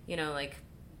 like,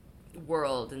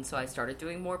 world. And so I started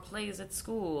doing more plays at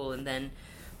school. And then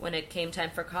when it came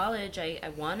time for college,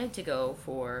 I wanted to go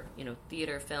for,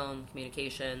 theater, film,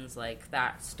 communications, like,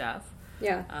 that stuff.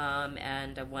 Yeah.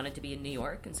 And I wanted to be in New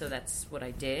York, and so that's what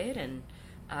I did, and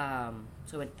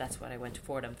that's what I went to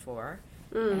Fordham for.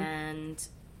 And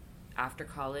after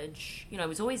college, I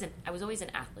was always an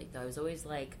athlete, though. I was always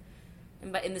like,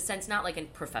 but in the sense, not like a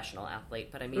professional athlete,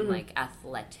 but I mean like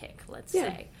athletic, let's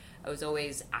say. I was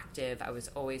always active. I was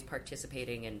always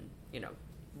participating in,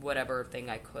 whatever thing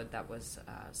I could that was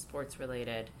sports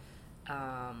related.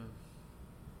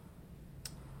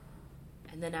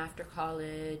 And then after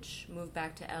college, moved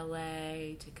back to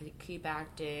LA to keep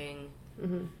acting.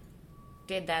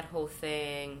 Did that whole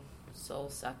thing, soul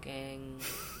sucking.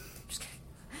 Just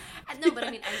kidding. No, but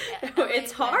I mean,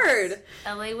 it's hard.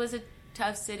 LA was a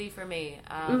tough city for me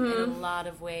in a lot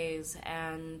of ways,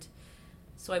 and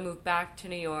so I moved back to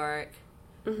New York.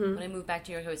 When I moved back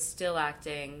to New York, I was still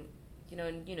acting.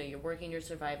 And you're working your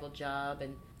survival job,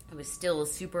 and I was still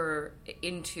super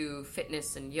into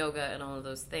fitness and yoga and all of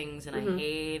those things, and I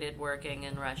hated working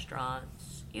in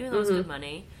restaurants, even though it was good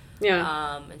money.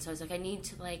 Yeah. And so I was like, I need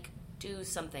to, like, do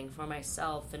something for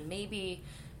myself, and maybe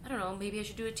I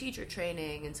should do a teacher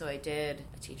training. And so I did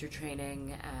a teacher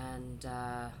training, and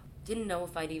didn't know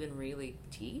if I'd even really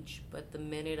teach, but the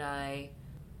minute I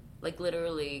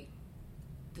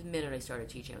started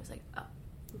teaching, I was like, oh,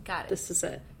 got it. This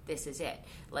is it.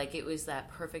 Like, it was that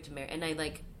perfect and I,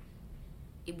 like,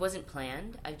 it wasn't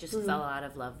planned. I just fell out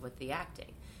of love with the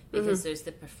acting. Because there's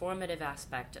the performative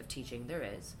aspect of teaching, there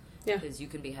is. Yeah. Because you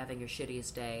can be having your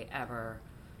shittiest day ever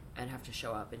and have to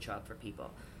show up for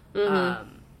people.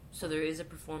 So there is a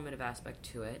performative aspect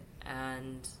to it,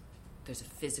 and there's a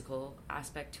physical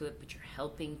aspect to it, but you're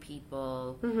helping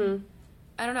people.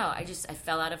 I don't know. I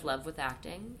fell out of love with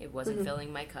acting. It wasn't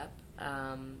filling my cup.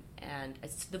 And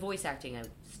it's the voice acting I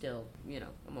still,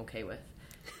 I'm okay with.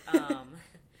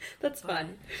 That's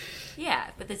fun. Yeah,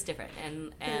 but that's different.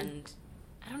 And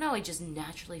I don't know, I just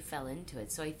naturally fell into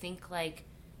it. So I think, like,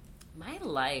 my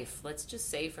life, let's just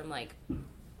say from, like,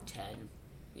 10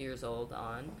 years old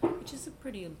on, which is a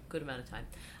pretty good amount of time,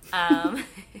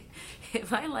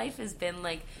 my life has been,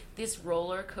 like, this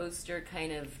roller coaster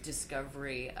kind of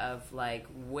discovery of, like,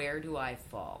 where do I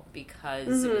fall?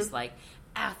 Because it was, like,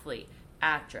 athlete,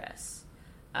 actress,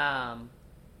 athlete,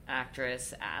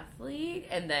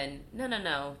 and then,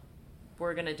 no,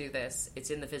 we're going to do this.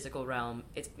 It's in the physical realm.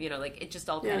 It's, you know, like, it just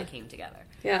all kind of came together.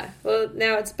 Yeah. Well,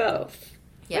 now it's both,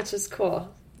 which is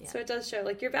cool. Yeah. So it does show,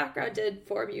 like, your background did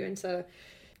form you into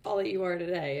all that you are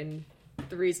today, and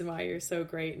the reason why you're so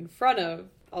great in front of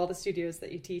all the studios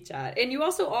that you teach at. And you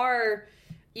also are,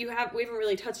 we haven't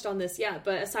really touched on this yet,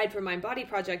 but aside from Mind Body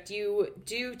Project, you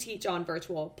do teach on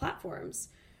virtual platforms.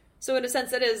 So in a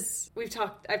sense, it is,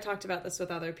 I've talked about this with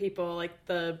other people, like,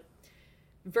 the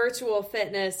virtual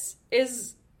fitness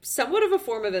is somewhat of a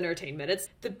form of entertainment. It's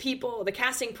the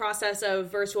casting process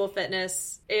of virtual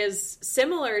fitness is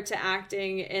similar to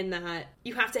acting in that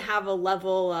you have to have a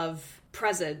level of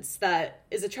presence that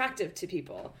is attractive to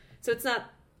people. So it's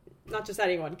not just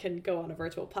anyone can go on a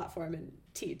virtual platform and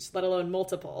teach, let alone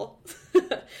multiple.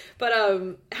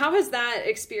 But how has that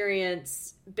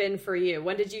experience been for you?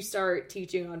 When did you start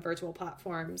teaching on virtual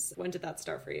platforms? When did that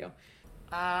start for you?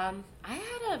 I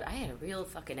had a real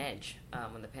fucking edge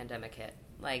when the pandemic hit.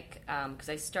 Like, because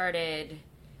I started.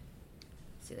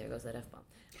 See, there goes that F-bomb.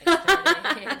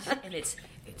 I started, and it's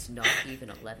not even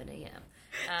 11 a.m.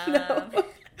 No.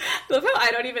 I love how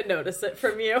I don't even notice it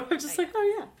from you. I'm just like,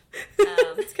 oh yeah,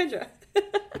 it's Kendra.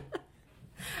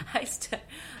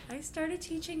 I started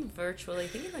teaching virtually, I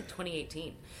think in like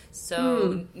 2018.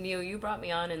 So NeoU brought me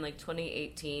on in like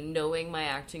 2018, knowing my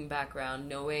acting background,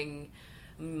 knowing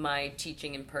my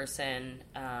teaching in person,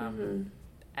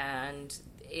 and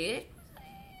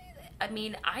I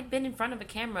mean, I'd been in front of a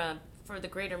camera for the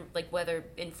greater, like, whether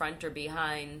in front or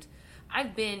behind,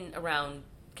 I've been around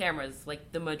cameras,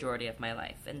 like, the majority of my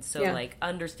life. And so, like,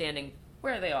 understanding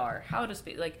where they are, how to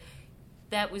speak, like,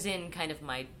 that was in kind of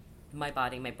my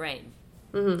body, my brain.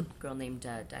 A girl named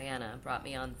Diana brought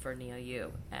me on for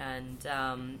NeoU. And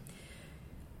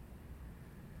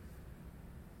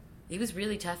it was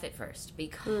really tough at first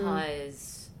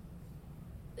because,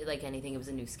 like anything, it was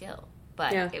a new skill.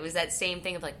 But it was that same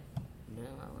thing of, like, no,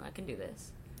 I can do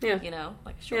this. Yeah. You know?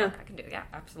 Like, sure, I can do it. Yeah,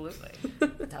 absolutely.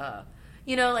 Duh.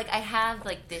 You know, like, I have,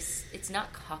 like, this, it's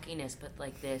not cockiness, but,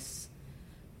 like, this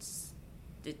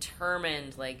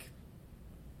determined, like,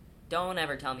 don't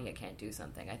ever tell me I can't do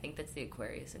something. I think that's the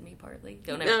Aquarius in me, partly.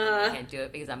 Don't ever tell me I can't do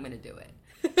it, because I'm going to do it.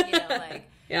 You know, like,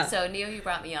 so NeoU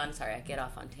brought me on, sorry, I get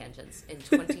off on tangents, in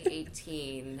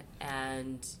 2018,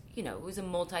 and, you know, it was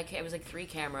it was, like, 3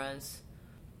 cameras.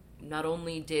 Not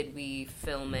only did we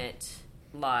film it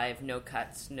live, no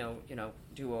cuts, no, you know,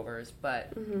 do-overs,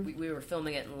 but we were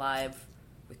filming it live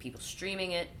with people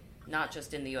streaming it, not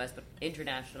just in the U.S., but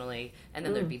internationally, and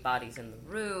then there'd be bodies in the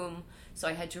room. So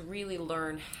I had to really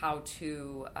learn how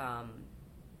to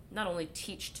not only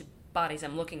teach to bodies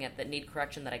I'm looking at that need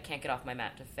correction that I can't get off my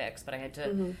mat to fix, but I had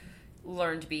to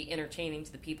learn to be entertaining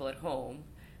to the people at home.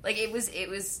 Like, it was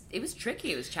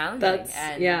tricky, it was challenging.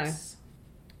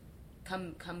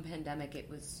 Come pandemic, it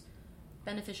was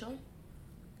beneficial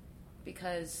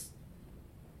because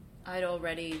I'd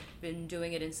already been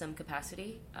doing it in some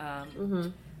capacity.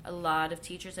 A lot of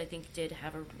teachers, I think, did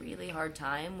have a really hard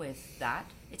time with that.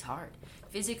 It's hard.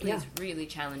 Physically, it's really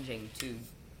challenging to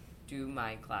do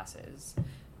my classes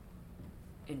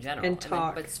in general. And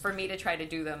talk. But for me to try to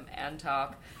do them and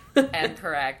talk and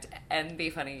correct and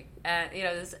be funny. And, you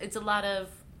know, it's a lot of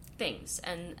things.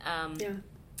 And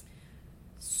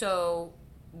so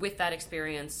with that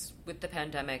experience, with the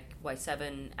pandemic,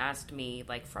 Y7 asked me,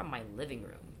 like, from my living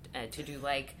room to do,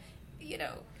 like, you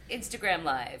know, Instagram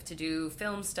Live, to do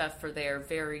film stuff for their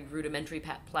very rudimentary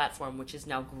platform, which has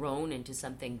now grown into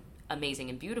something amazing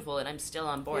and beautiful, and I'm still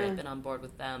on board. I've been on board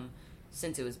with them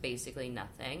since it was basically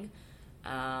nothing.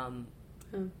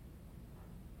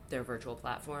 Their virtual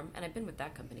platform, and I've been with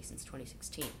that company since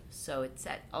 2016. So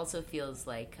that also feels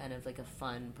like kind of like a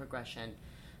fun progression.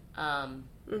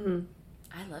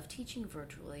 I love teaching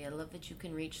virtually. I love that you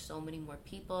can reach so many more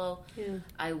people.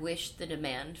 I wish the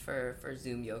demand for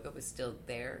Zoom yoga was still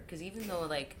there, because even though,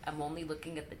 like, I'm only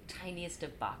looking at the tiniest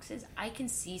of boxes, I can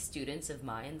see students of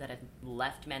mine that have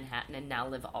left Manhattan and now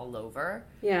live all over.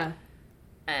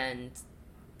 And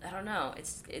I don't know.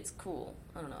 It's cool.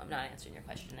 I don't know. I'm not answering your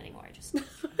question anymore. I just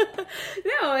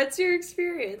no, it's your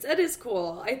experience. It is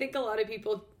cool. I think a lot of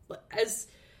people,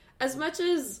 as much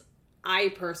as I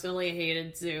personally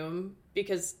hated Zoom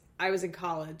because I was in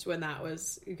college when that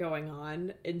was going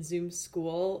on, and Zoom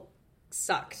school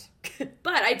sucked.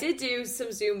 But I did do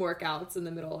some Zoom workouts in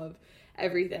the middle of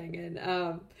everything, and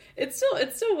it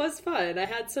still was fun. I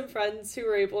had some friends who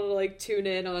were able to like tune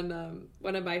in on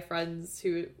one of my friends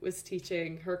who was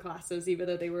teaching her classes, even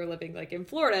though they were living like in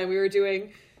Florida, and we were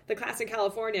doing the class in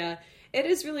California. It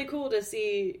is really cool to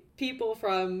see people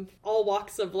from all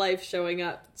walks of life showing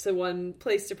up to one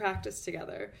place to practice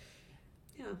together.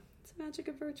 Yeah, it's the magic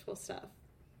of virtual stuff.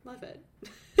 Love it.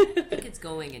 I don't think it's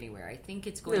going anywhere. I think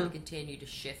it's going to continue to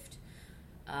shift.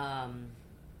 But I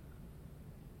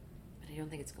don't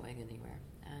think it's going anywhere.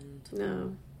 And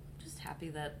I'm just happy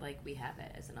that like we have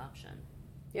it as an option.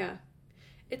 Yeah.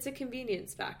 It's a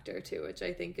convenience factor too, which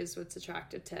I think is what's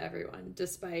attractive to everyone,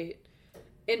 despite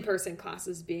in-person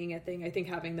classes being a thing. I think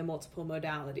having the multiple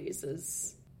modalities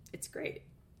it's great.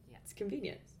 Yeah. It's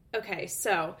convenient. Okay,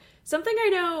 so something I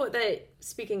know that,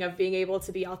 speaking of being able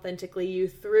to be authentically you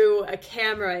through a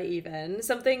camera even,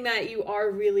 something that you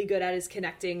are really good at is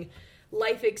connecting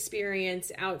life experience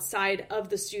outside of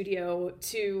the studio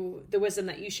to the wisdom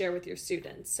that you share with your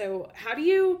students. So how do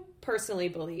you personally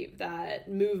believe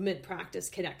that movement practice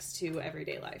connects to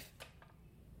everyday life?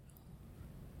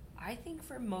 I think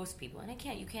for most people, and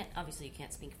you can't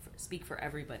speak for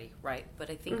everybody, right? But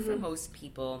I think for most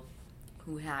people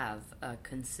who have a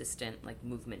consistent like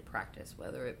movement practice,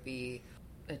 whether it be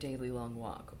a daily long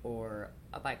walk or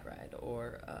a bike ride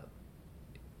or a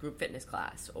group fitness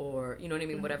class or, you know what I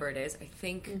mean, whatever it is, I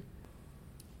think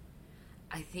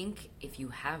if you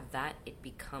have that, it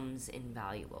becomes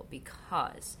invaluable,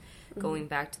 because going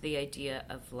back to the idea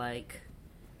of like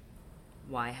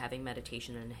why having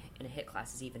meditation in a HIIT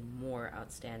class is even more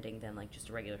outstanding than like just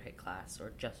a regular HIIT class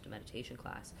or just a meditation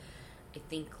class. I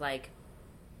think like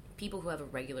people who have a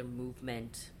regular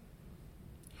movement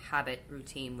habit,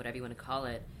 routine, whatever you want to call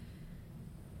it,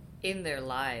 in their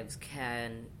lives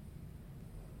can,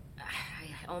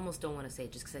 I almost don't want to say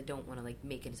it just because I don't want to like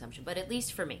make an assumption, but at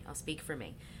least for me, I'll speak for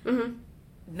me.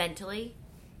 Mentally,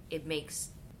 it makes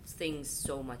things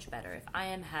so much better. If I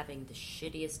am having the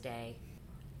shittiest day,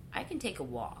 I can take a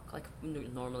walk, like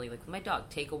normally, like with my dog,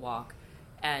 take a walk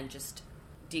and just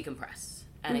decompress.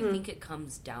 And I think it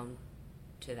comes down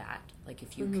to that. Like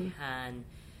if you can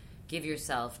give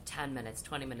yourself 10 minutes,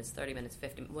 20 minutes, 30 minutes,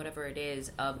 50, whatever it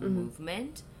is of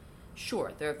movement,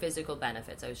 sure, there are physical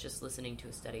benefits. I was just listening to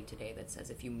a study today that says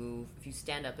if you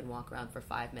stand up and walk around for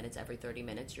 5 minutes every 30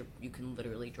 minutes, you can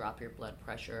literally drop your blood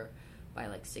pressure by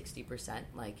like 60%.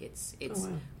 Like it's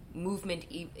movement.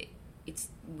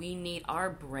 We need our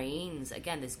brains.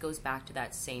 Again, this goes back to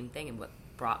that same thing, and what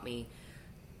brought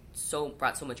so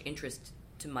much interest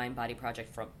to Mind Body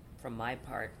Project from my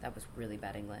part. That was really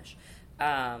bad English.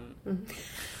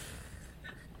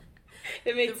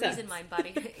 It makes sense. The reason Mind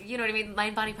Body, you know what I mean?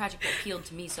 Mind Body Project appealed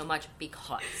to me so much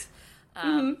because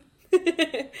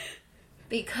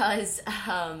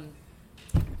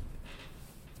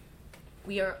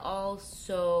we are all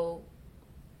so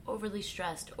overly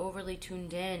stressed, overly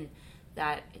tuned in,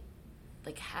 that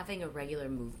like having a regular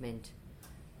movement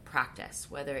practice,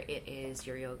 whether it is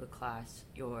your yoga class,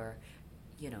 your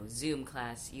Zoom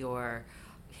class, your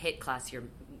HIIT class, your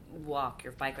walk,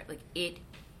 your bike ride, like it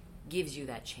gives you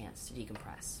that chance to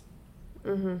decompress.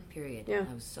 Period. Yeah.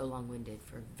 I was so long-winded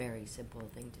for a very simple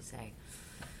thing to say.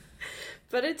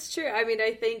 But it's true. I mean,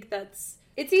 I think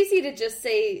it's easy to just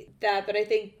say that, but I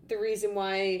think the reason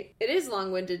why it is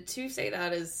long-winded to say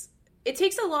that is it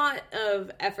takes a lot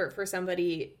of effort for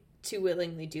somebody to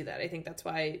willingly do that. I think that's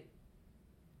why,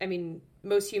 I mean,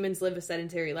 most humans live a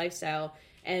sedentary lifestyle,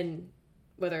 and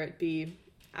whether it be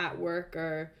at work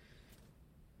or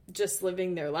just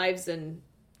living their lives, and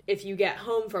if you get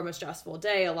home from a stressful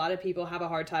day, a lot of people have a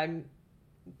hard time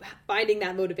finding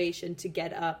that motivation to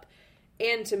get up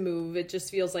and to move. It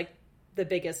just feels like the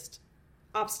biggest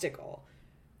obstacle.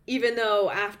 Even though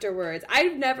afterwards,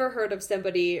 I've never heard of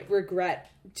somebody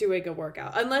regret doing a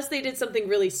workout unless they did something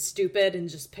really stupid and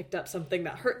just picked up something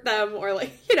that hurt them, or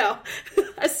like,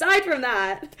 aside from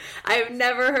that, I've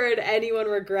never heard anyone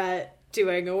regret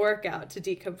doing a workout to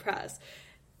decompress,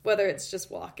 whether it's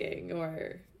just walking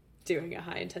or doing a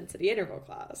high intensity interval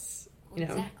class.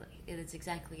 Exactly. It's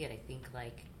exactly it. I think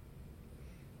like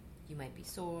you might be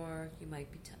sore, you might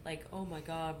be like, oh my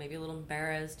god, maybe a little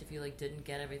embarrassed if you like didn't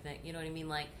get everything, you know what I mean,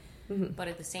 like, but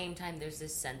at the same time there's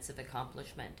this sense of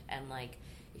accomplishment. And like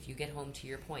if you get home, to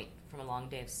your point, from a long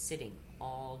day of sitting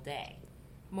all day,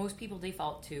 most people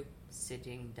default to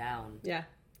sitting down. Let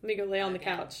me go lay on the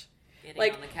couch.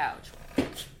 Getting on the couch.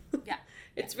 Yeah.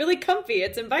 It's really comfy,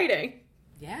 it's inviting.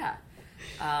 Yeah.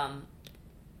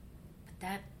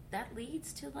 But that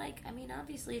leads to, like, I mean,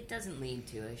 obviously it doesn't lead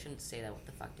to, I shouldn't say that, what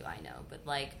the fuck do I know, but,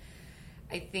 like,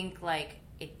 I think, like,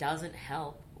 it doesn't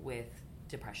help with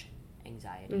depression,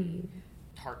 anxiety,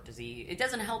 heart disease. It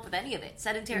doesn't help with any of it.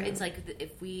 Sedentary, it's like,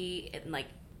 if we, like,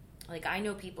 I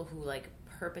know people who, like,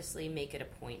 purposely make it a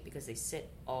point because they sit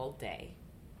all day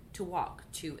to walk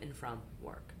to and from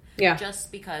work. Yeah.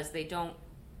 Just because they don't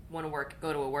want to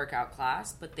go to a workout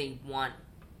class, but they want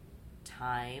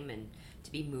time and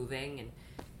to be moving, and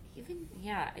even,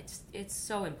 it's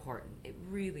so important. It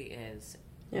really is.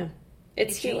 Yeah.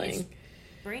 It's healing.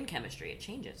 Brain chemistry, it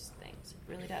changes things.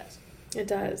 It really does. It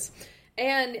does.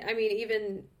 And, I mean,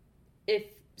 even if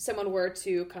someone were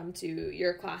to come to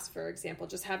your class, for example,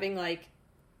 just having, like,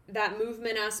 that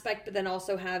movement aspect, but then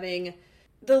also having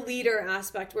the leader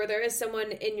aspect where there is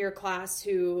someone in your class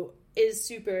who is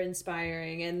super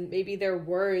inspiring and maybe their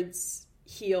words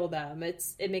heal them.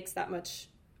 It makes that much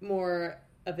more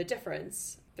of a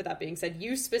difference. But that being said,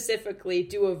 you specifically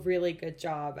do a really good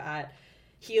job at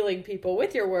healing people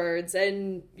with your words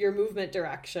and your movement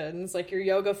directions. Like, your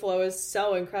yoga flow is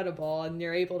so incredible, and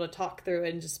you're able to talk through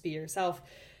it and just be yourself.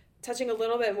 Touching a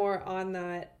little bit more on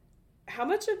that, how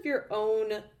much of your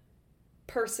own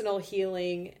personal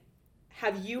healing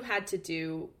have you had to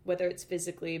do, whether it's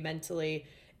physically, mentally,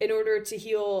 in order to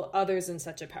heal others in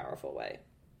such a powerful way?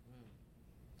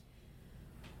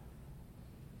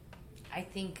 I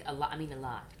think a lot.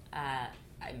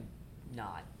 I'm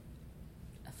not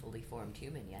a fully formed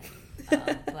human yet,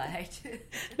 but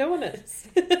no one is.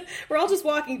 We're all just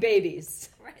walking babies,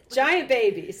 right, giant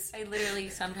babies. I literally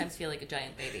sometimes feel like a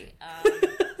giant baby.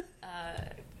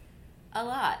 A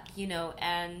lot,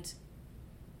 and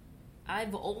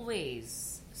I've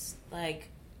always, like,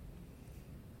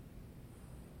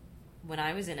 when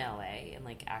I was in LA and,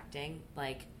 like, acting,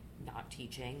 like, not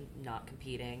teaching, not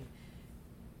competing,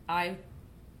 I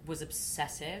was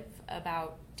obsessive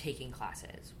about taking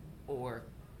classes or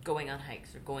going on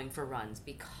hikes or going for runs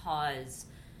because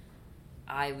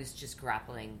I was just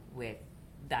grappling with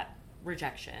that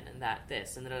rejection and that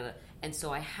this and that. And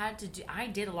so I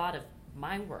did a lot of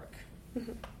my work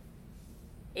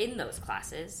in those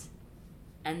classes,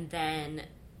 and then,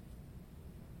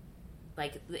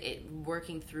 like,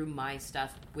 working through my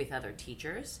stuff with other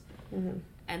teachers.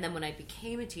 And then when I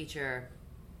became a teacher,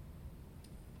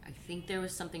 I think there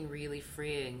was something really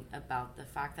freeing about the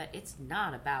fact that it's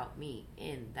not about me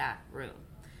in that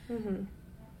room.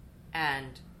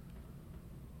 And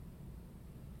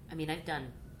I mean, I've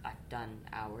done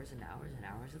hours and hours and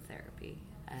hours of therapy,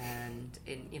 and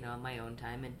in my own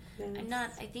time, and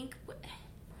yes. I think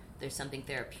there's something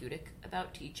therapeutic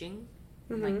about teaching.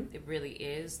 Like, it really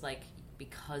is, like,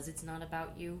 because it's not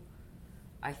about you.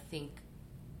 I think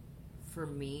for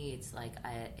me, it's like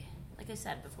I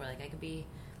said before, like, I could be,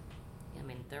 I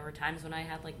mean, there were times when I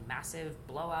had, like, massive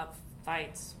blowout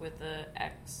fights with the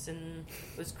ex and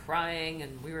was crying,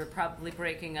 and we were probably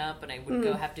breaking up, and I would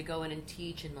have to go in and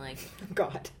teach, and, like,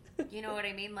 God, you know what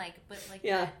I mean? Like, but, like,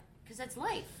 yeah, because that's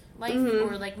life,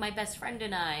 or, like, my best friend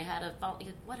and I had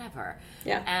whatever,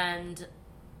 and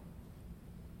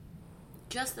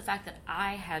just the fact that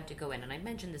I had to go in, and I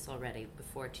mentioned this already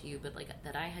before to you, but, like,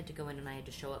 that I had to go in and I had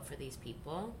to show up for these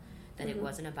people, that it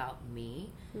wasn't about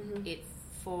me. It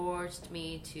forced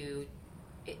me to,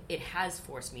 it has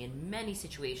forced me in many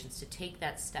situations to take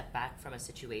that step back from a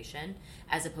situation,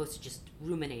 as opposed to just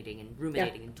ruminating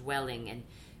and dwelling and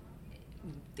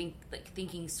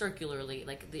thinking circularly.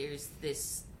 Like, there's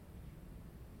this,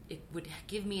 it would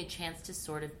give me a chance to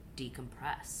sort of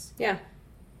decompress. Yeah.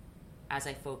 As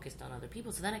I focused on other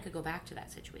people, so then I could go back to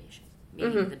that situation,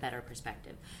 maybe with a better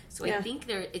perspective. So I think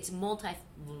it's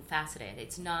multifaceted.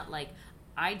 It's not like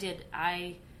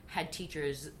I had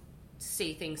teachers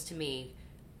say things to me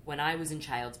when I was in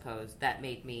child's pose that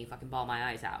made me fucking bawl my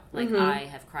eyes out. Like, I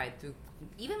have cried through,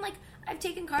 even, like, I've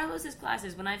taken Carlos's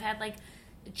classes when I've had, like,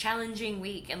 a challenging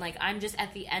week, and, like, I'm just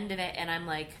at the end of it, and I'm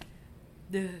like,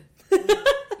 you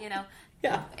know.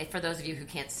 Yeah. For those of you who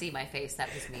can't see my face, that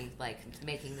was me, like,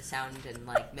 making the sound and,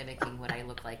 like, mimicking what I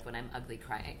look like when I'm ugly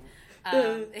crying.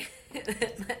 Literally.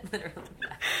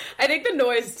 I think the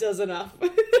noise does enough.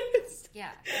 Yeah,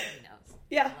 everybody knows.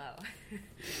 Yeah. Hello.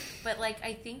 But, like,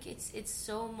 I think it's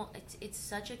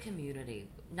such a community,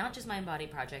 not just Mind Body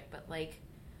Project, but, like,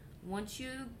 once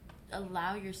you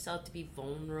allow yourself to be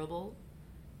vulnerable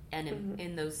and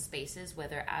in those spaces,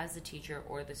 whether as the teacher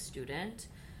or the student,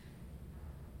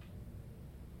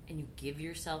 and you give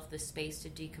yourself the space to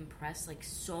decompress, like,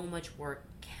 so much work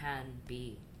can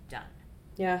be done.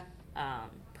 Yeah.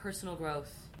 Personal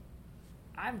growth.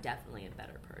 I'm definitely a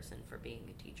better person for being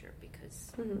a teacher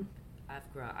because I've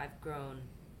grown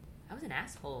I was an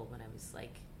asshole when I was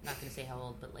like, not going to say how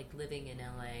old, but like living in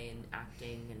LA and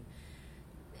acting, and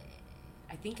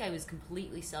I think I was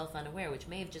completely self-unaware, which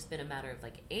may have just been a matter of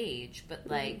like age, but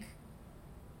like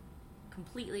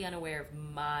completely unaware of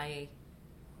my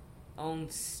own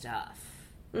stuff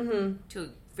to a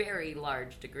very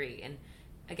large degree. And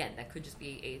again, that could just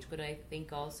be age, but I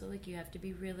think also like you have to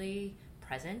be really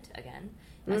present. Again,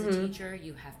 as a teacher,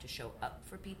 you have to show up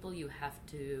for people. You have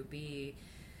to be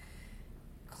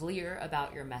clear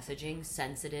about your messaging,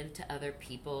 sensitive to other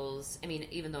people's, I mean,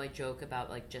 even though I joke about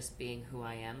like just being who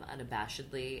I am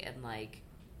unabashedly and like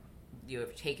you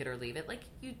have to take it or leave it, like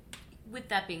you, with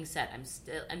that being said,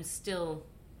 I'm still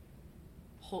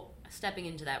stepping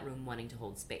into that room wanting to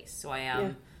hold space. So I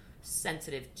am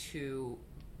sensitive to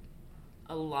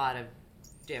a lot of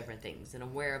different things and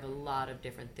aware of a lot of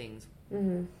different things,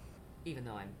 even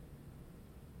though I'm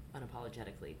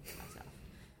unapologetically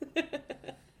myself.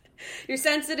 You're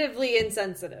sensitively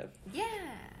insensitive. Yeah.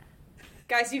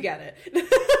 Guys, you get it.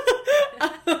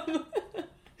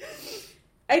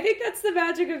 I think that's the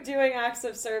magic of doing acts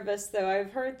of service, though.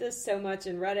 I've heard this so much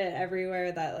and read it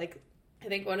everywhere that, like, I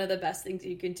think one of the best things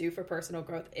you can do for personal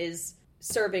growth is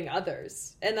serving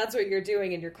others. And that's what you're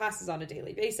doing in your classes on a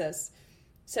daily basis.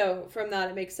 So from that,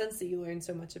 it makes sense that you learn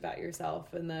so much about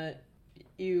yourself and that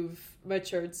you've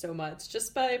matured so much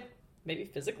just by maybe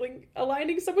physically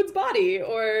aligning someone's body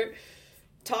or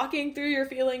talking through your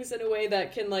feelings in a way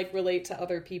that can like relate to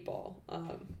other people.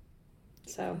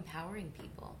 So empowering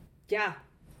people. Yeah.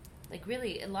 Like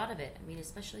really a lot of it. I mean,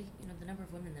 especially, you know, the number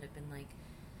of women that have been like,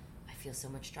 I feel so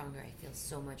much stronger. I feel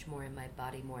so much more in my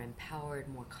body, more empowered,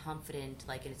 more confident.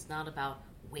 Like, and it's not about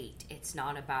weight. It's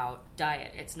not about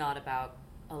diet. It's not about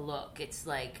a look. It's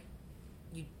like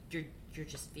you're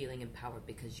just feeling empowered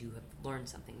because you have learned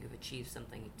something, you've achieved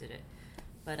something, you did it.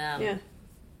 But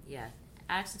yeah,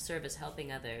 acts of service,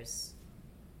 helping others,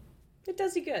 it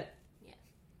does you good.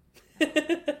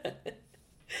 Yeah.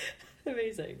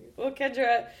 Amazing. Well,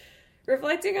 Kendra,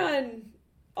 reflecting on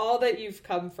all that you've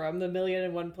come from, the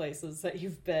 1,000,001 places that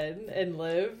you've been and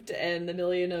lived, and the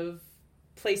million of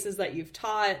places that you've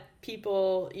taught,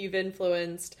 people you've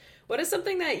influenced, what is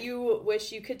something that you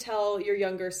wish you could tell your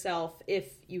younger self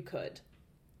if you could?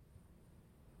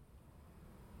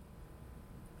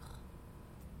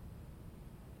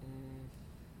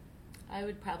 I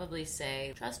would probably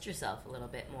say trust yourself a little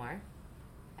bit more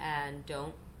and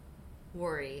don't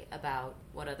worry about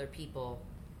what other people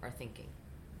are thinking.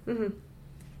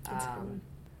 That's cool.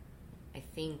 I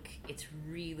think it's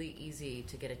really easy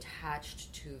to get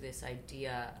attached to this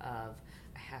idea of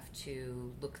I have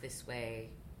to look this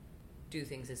way, do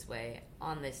things this way,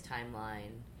 on this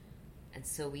timeline, and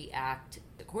so we act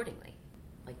accordingly.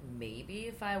 Like maybe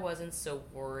if I wasn't so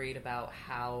worried about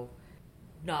how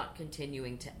not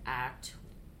continuing to act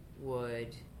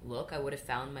would look, I would have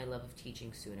found my love of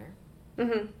teaching sooner.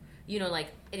 You know, like,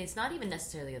 and it's not even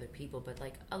necessarily other people, but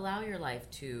like allow your life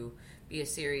to be a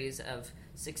series of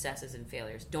successes and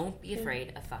failures. Don't be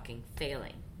afraid of fucking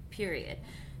failing, period.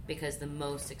 Because the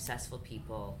most successful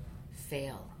people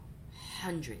fail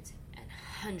hundreds and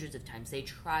hundreds of times. They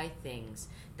try things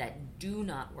that do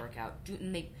not work out,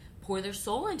 and they pour their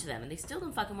soul into them, and they still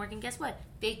don't fucking work. And guess what?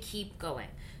 They keep going.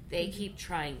 They keep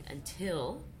trying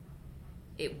until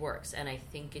it works. And I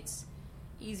think it's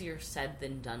easier said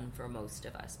than done for most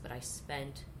of us. But I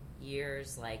spent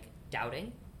years, like,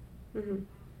 doubting,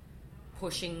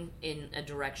 pushing in a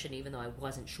direction even though I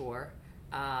wasn't sure,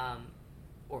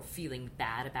 or feeling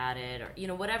bad about it, or, you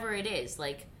know, whatever it is.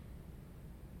 Like,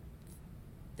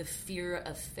 the fear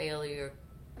of failure,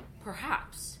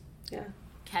 perhaps,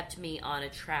 kept me on a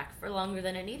track for longer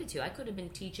than I needed to. I could have been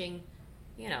teaching,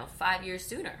 5 years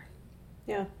sooner.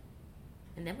 Yeah.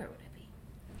 And then where would I be?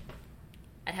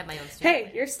 I'd have my own studio.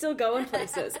 Hey, you're still going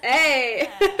places. Hey!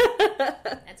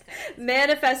 That's good.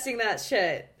 Manifesting that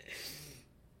shit.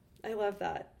 I love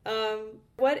that.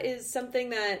 What is something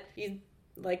that you'd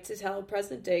like to tell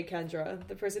present day Kendra,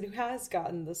 the person who has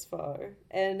gotten this far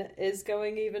and is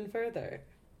going even further?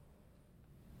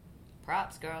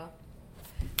 Props, girl.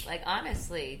 Like,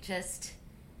 honestly, just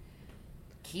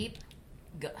keep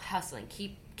hustling.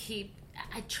 Keep.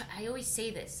 I always say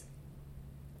this.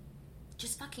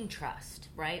 Just fucking trust,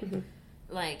 right?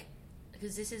 Like,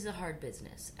 because this is a hard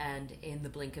business, and in the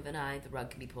blink of an eye, the rug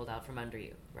can be pulled out from under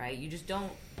you, right? You just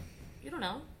don't. You don't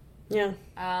know. Yeah.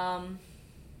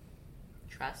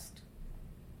 Trust.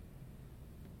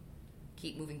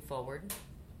 Keep moving forward.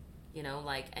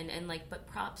 But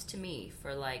props to me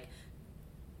for, like,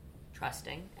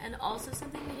 trusting. And also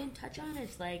something we didn't touch on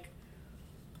is, like,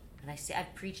 and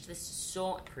I've preached this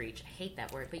I hate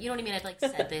that word, but you know what I mean? I've like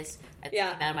said this, it came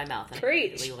out of my mouth, and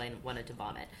Preach. I really wanted to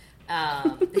vomit.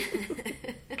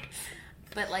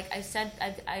 But like I said,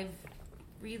 I've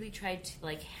really tried to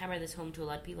like hammer this home to a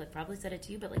lot of people. I've probably said it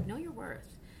to you, but like know your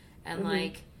worth. And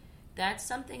like that's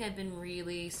something I've been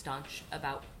really staunch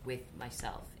about with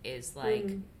myself is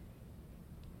like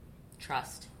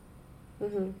trust.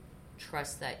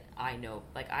 Trust that I know.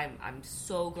 Like I'm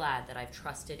so glad that I've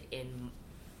trusted in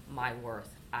my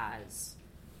worth as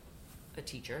a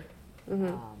teacher.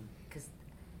 Because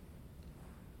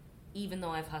even though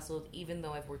I've hustled, even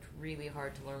though I've worked really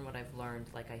hard to learn what I've learned,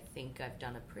 like I think I've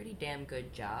done a pretty damn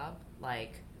good job,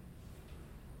 like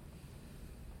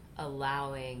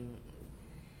allowing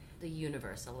the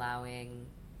universe, allowing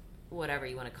whatever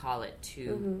you want to call it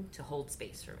to hold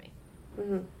space for me.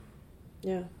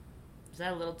 Yeah. Is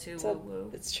that a little too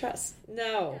woo-woo? It's trust.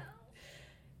 No.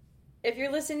 If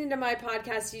you're listening to my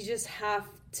podcast, you just have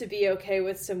to be okay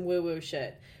with some woo-woo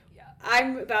shit. Yeah.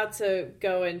 I'm about to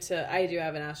go into, I do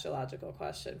have an astrological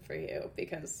question for you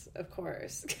because, of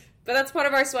course, but that's part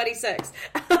of our Sweaty Six.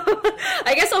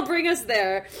 I guess I'll bring us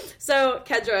there. So,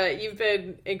 Kendra, you've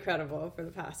been incredible for the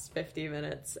past 50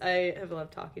 minutes. I have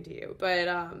loved talking to you.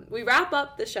 But we wrap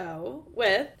up the show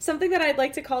with something that I'd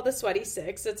like to call the Sweaty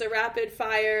Six. It's a rapid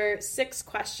fire 6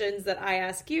 questions that I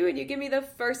ask you, and you give me the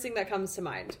first thing that comes to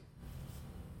mind.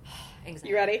 Exactly.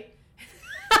 You ready?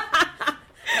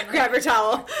 Grab your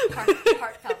towel.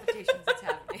 Heart palpitations, it's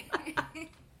happening.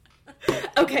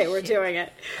 Okay, we're doing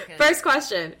it. Okay. First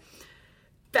question.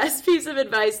 Best piece of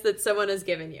advice that someone has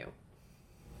given you?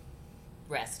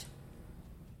 Rest.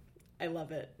 I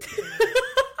love it.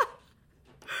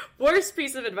 Worst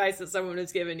piece of advice that someone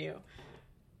has given you?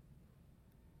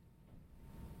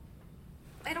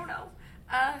 I don't know.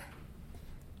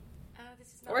 This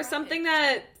is not or something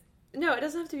that... No, it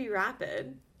doesn't have to be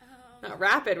rapid. Not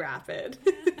rapid.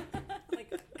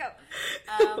 Like,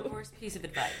 go. Worst piece of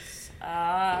advice.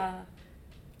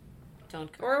 Don't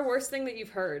curse. Or a worst thing that you've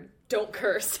heard. Don't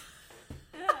curse.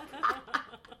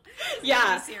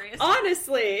 Yeah. Serious?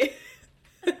 Honestly.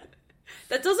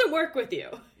 That doesn't work with you.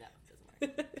 No,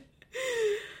 it doesn't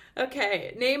work.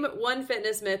 Okay. Name one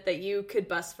fitness myth that you could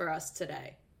bust for us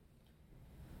today.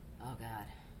 Oh, God.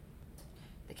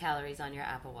 The calories on your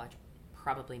Apple Watch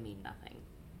probably mean nothing.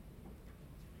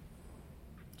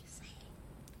 Just saying.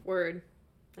 Word.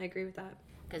 I agree with that.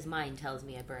 Because mine tells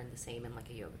me I burn the same in like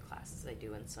a yoga class as I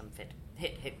do in some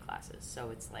hit classes. So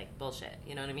it's like bullshit.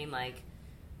 You know what I mean? Like,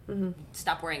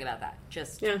 stop worrying about that.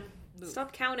 Just move.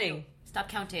 Stop Stop counting. Stop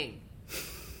counting.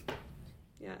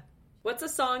 Yeah. What's a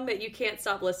song that you can't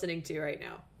stop listening to right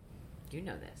now? You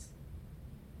know this.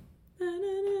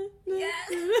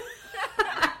 Yes.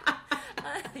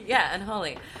 Yeah,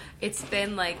 Unholy. It's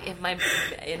been like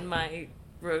in my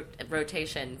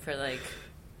rotation for like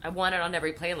I want it on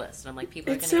every playlist, and I'm like,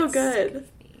 people are going to get sick of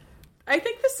me. I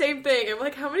think the same thing. I'm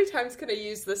like, how many times can I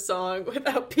use this song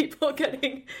without people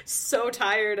getting so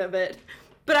tired of it?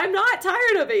 But I'm not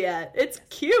tired of it yet. It's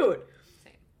cute.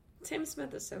 Same. Sam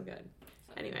Smith is so good.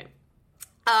 Anyway.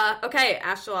 Okay,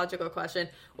 astrological question.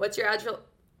 What's your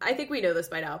I think we know this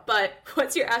by now, but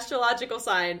what's your astrological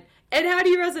sign, and how do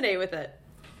you resonate with it?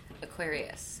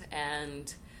 Aquarius,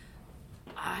 and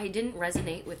I didn't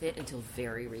resonate with it until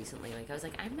very recently. Like, I was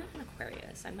like, I'm not an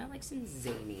Aquarius. I'm not like some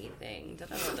zany thing. Da,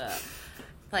 da, da, da.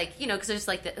 Like, you know, because there's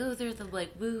like they're the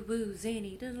like woo woo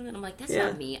zany. Da, da, da. And I'm like, that's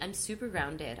not me. I'm super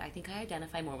grounded. I think I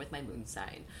identify more with my moon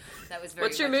sign. That was very.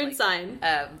 What's your moon sign?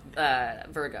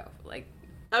 Virgo. Like.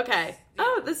 Okay.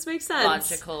 Oh, this makes sense.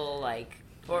 Logical, like,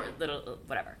 or little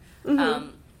whatever.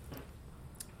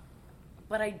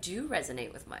 But I do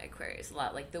resonate with my Aquarius a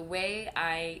lot. Like, the way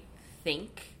I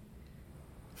think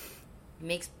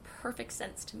makes perfect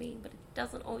sense to me, but it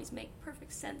doesn't always make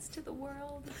perfect sense to the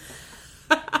world.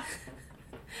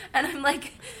 And I'm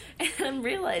like, and I'm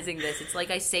realizing this. It's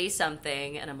like I say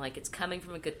something, and I'm like, it's coming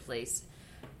from a good place.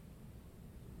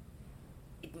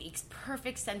 It makes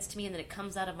perfect sense to me, and then it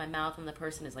comes out of my mouth, and the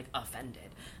person is like offended.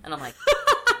 And I'm like,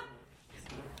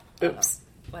 oops.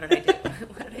 What did I do?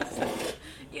 What did I say?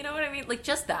 You know what I mean? Like,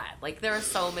 just that. Like, there are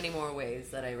so many more ways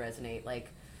that I resonate. Like,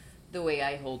 the way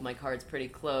I hold my cards pretty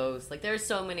close. Like, there's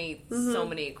so many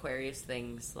Aquarius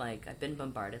things. Like, I've been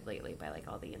bombarded lately by,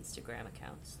 like, all the Instagram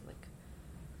accounts. Like,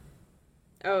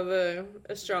 oh, the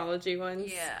astrology ones?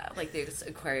 Yeah. Like, they're just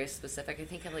Aquarius specific. I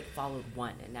think I've, like, followed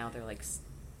one, and now they're, like,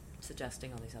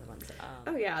 suggesting all these other ones.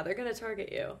 Oh, yeah. They're going to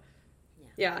target you.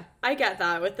 Yeah. I get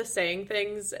that with the saying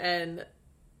things and...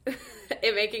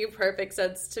 it making perfect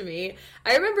sense to me.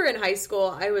 I remember in high school,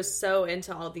 I was so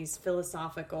into all these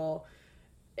philosophical...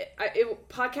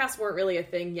 podcasts weren't really a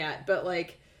thing yet, but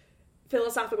like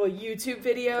philosophical YouTube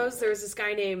videos. There was this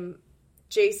guy named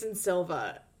Jason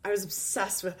Silva. I was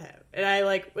obsessed with him. And I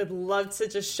like would love to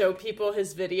just show people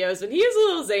his videos. And he is a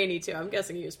little zany too. I'm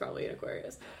guessing he was probably an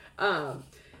Aquarius.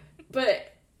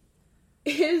 But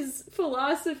his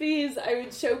philosophies, I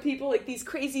would show people like these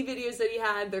crazy videos that he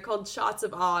had. They're called Shots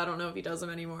of Awe. I don't know if he does them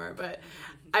anymore, but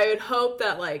I would hope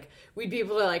that like we'd be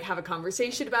able to like have a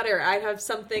conversation about it, or I'd have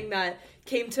something that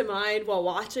came to mind while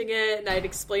watching it and I'd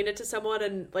explain it to someone,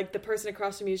 and like the person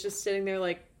across from me is just sitting there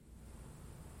like,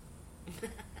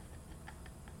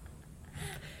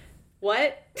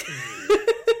 what?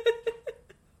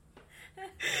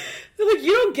 They're like,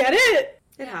 you don't get it?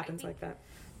 It happens like that.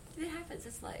 It happens.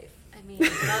 It's life. I mean,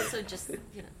 but also just,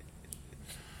 you know,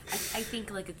 I think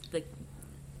like it's like,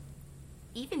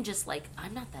 even just like,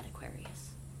 I'm not that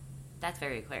Aquarius. That's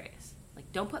very Aquarius.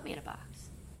 Like, don't put me in a box.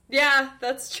 Yeah,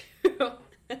 that's true.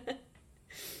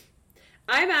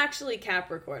 I'm actually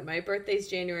Capricorn. My birthday's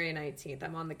January 19th.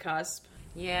 I'm on the cusp.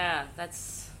 Yeah,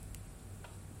 that's...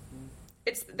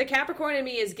 It's the Capricorn in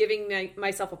me is giving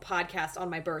myself a podcast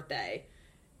on my birthday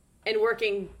and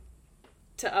working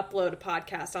to upload a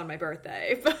podcast on my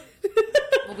birthday.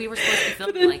 Well, we were supposed to be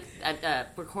filming,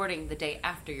 like, recording the day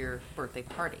after your birthday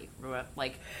party.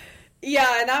 Like...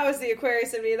 Yeah, and that was the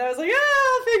Aquarius in me that was like,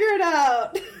 I'll figure it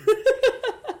out.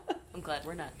 I'm glad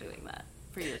we're not doing that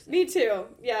for yours. Me too.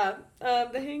 Yeah.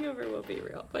 The hangover will be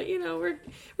real. But, you know, we're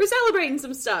celebrating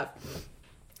some stuff.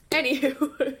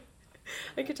 Anywho,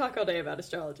 I could talk all day about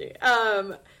astrology.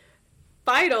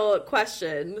 Final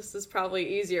question. This is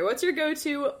probably easier. What's your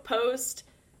go-to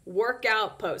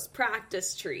post-workout,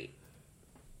 post-practice treat?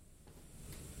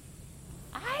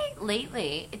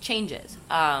 Lately, it changes.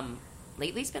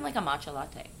 Lately it's been like a matcha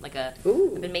latte.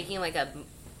 I've been making like a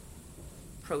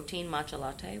protein matcha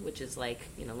latte, which is like,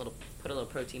 you know, put a little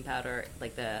protein powder,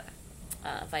 like the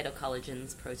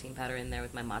Phytocollagens protein powder in there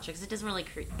with my matcha, because it doesn't really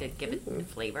give it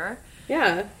flavor.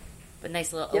 Yeah. But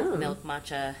nice little oat milk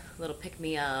matcha, little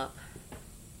pick-me-up.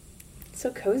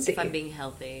 So cozy. If I'm being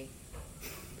healthy.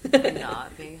 If I'm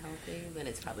not being healthy, then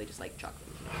it's probably just like chocolate.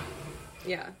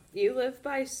 Yeah. You live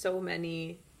by so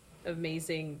many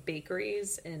amazing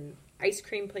bakeries and ice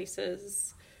cream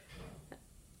places.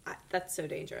 That's so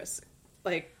dangerous.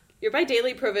 Like, you're by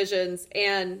Daily Provisions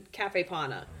and Cafe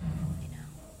Pana.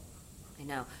 I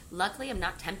know. Luckily, I'm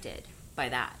not tempted by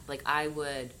that. Like, I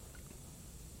would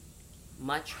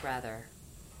much rather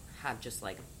have just,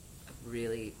 like, a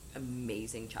really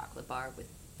amazing chocolate bar with,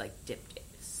 like, dipped,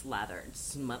 slathered,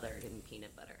 smothered in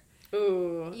peanut butter.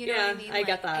 Ooh, you know yeah, what I mean? I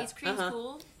get that. Ice cream's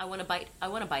cool. I want a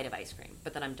bite of ice cream,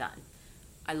 but then I'm done.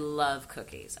 I love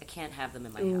cookies. I can't have them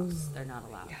in my house. They're not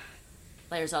allowed. Yeah.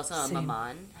 There's also a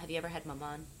Maman. Have you ever had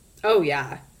Maman? Oh,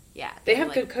 yeah. Yeah. They have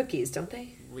like, good cookies, don't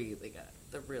they? Really good.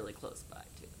 They're really close by,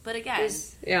 too. But again,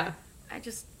 I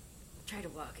just try to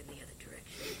walk in the other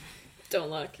direction.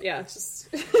 Don't look. Yeah, just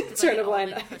turn a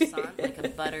blind eye. Croissant, like a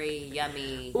buttery,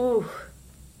 yummy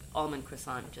almond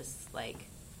croissant, just like...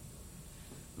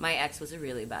 My ex was a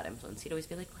really bad influence. He'd always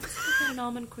be like, let's get an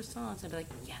almond croissant. And I'd be like,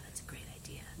 yeah, that's a great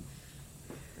idea.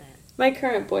 But my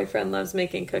current boyfriend loves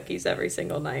making cookies every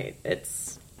single night.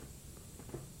 It's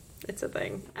a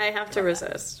thing. I have to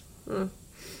resist.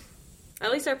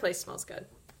 At least our place smells good.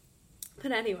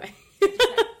 But anyway.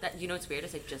 You know what's weird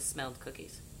is I just smelled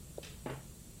cookies.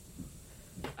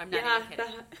 I'm not even kidding.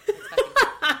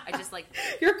 I just like...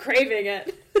 You're craving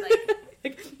it.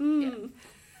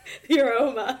 The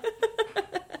aroma.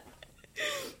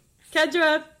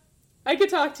 Kendra, I could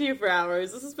talk to you for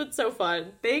hours. This has been so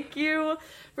fun. Thank you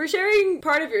for sharing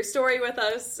part of your story with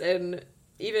us and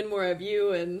even more of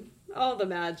you and all the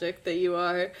magic that you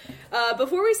are.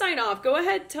 Before we sign off, go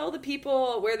ahead, tell the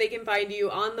people where they can find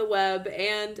you on the web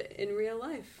and in real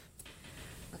life.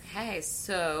 Okay,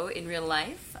 so in real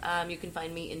life, you can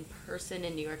find me in person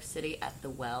in New York City at The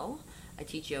Well. I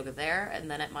teach yoga there,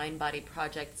 and then at Mind Body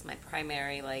Project, it's my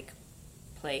primary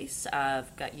place.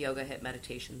 I've got yoga, hit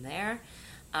meditation there.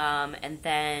 And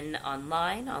then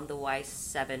online on the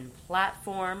Y7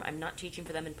 platform. I'm not teaching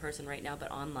for them in person right now, but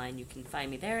online you can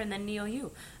find me there. And then NeoU.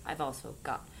 I've also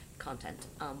got content.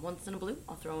 Once in a blue,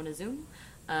 I'll throw in a Zoom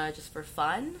just for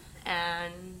fun.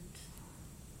 And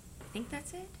I think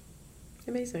that's it.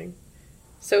 Amazing.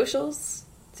 Socials?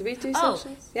 Did we do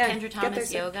socials? Yeah, Kendra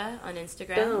Thomas Yoga on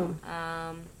Instagram. Boom.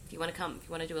 If you want to come, if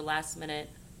you want to do a last minute,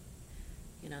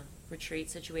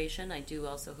 retreat situation, I do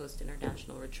also host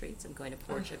international retreats. I'm going to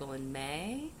Portugal in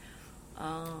May.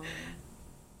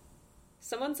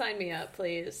 Someone sign me up,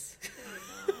 please.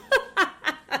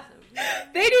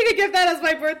 They need to give that as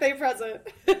my birthday present.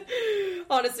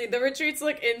 Honestly, the retreats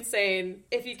look insane.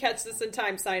 If you catch this in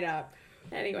time, sign up.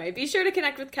 Anyway, be sure to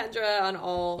connect with Kendra on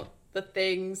all the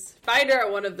things. Find her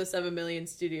at one of the 7 million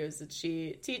studios that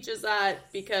she teaches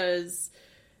at, because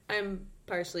I'm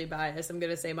partially biased. I'm going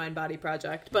to say Mind Body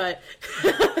Project, but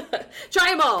try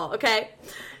them all, okay?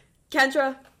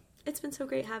 Kendra, it's been so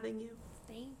great having you.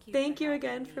 Thank you. Thank you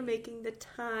again for making the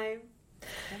time.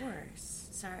 Of course.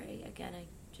 Sorry, again, I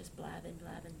just blab and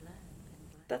blab and blab.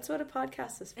 That's what a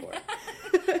podcast is for.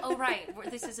 Oh, right.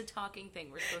 This is a talking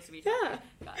thing. We're supposed to be talking.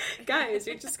 Yeah. Guys,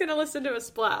 you're just going to listen to a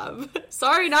splab.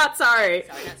 Sorry, not sorry.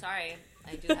 Sorry, not sorry.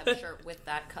 I do have a shirt with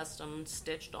that custom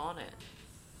stitched on it.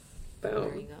 Boom.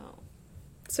 There you go.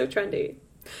 So trendy.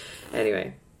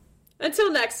 Anyway, until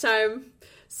next time,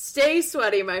 stay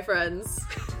sweaty, my friends.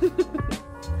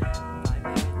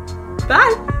 Bye.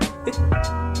 Bye.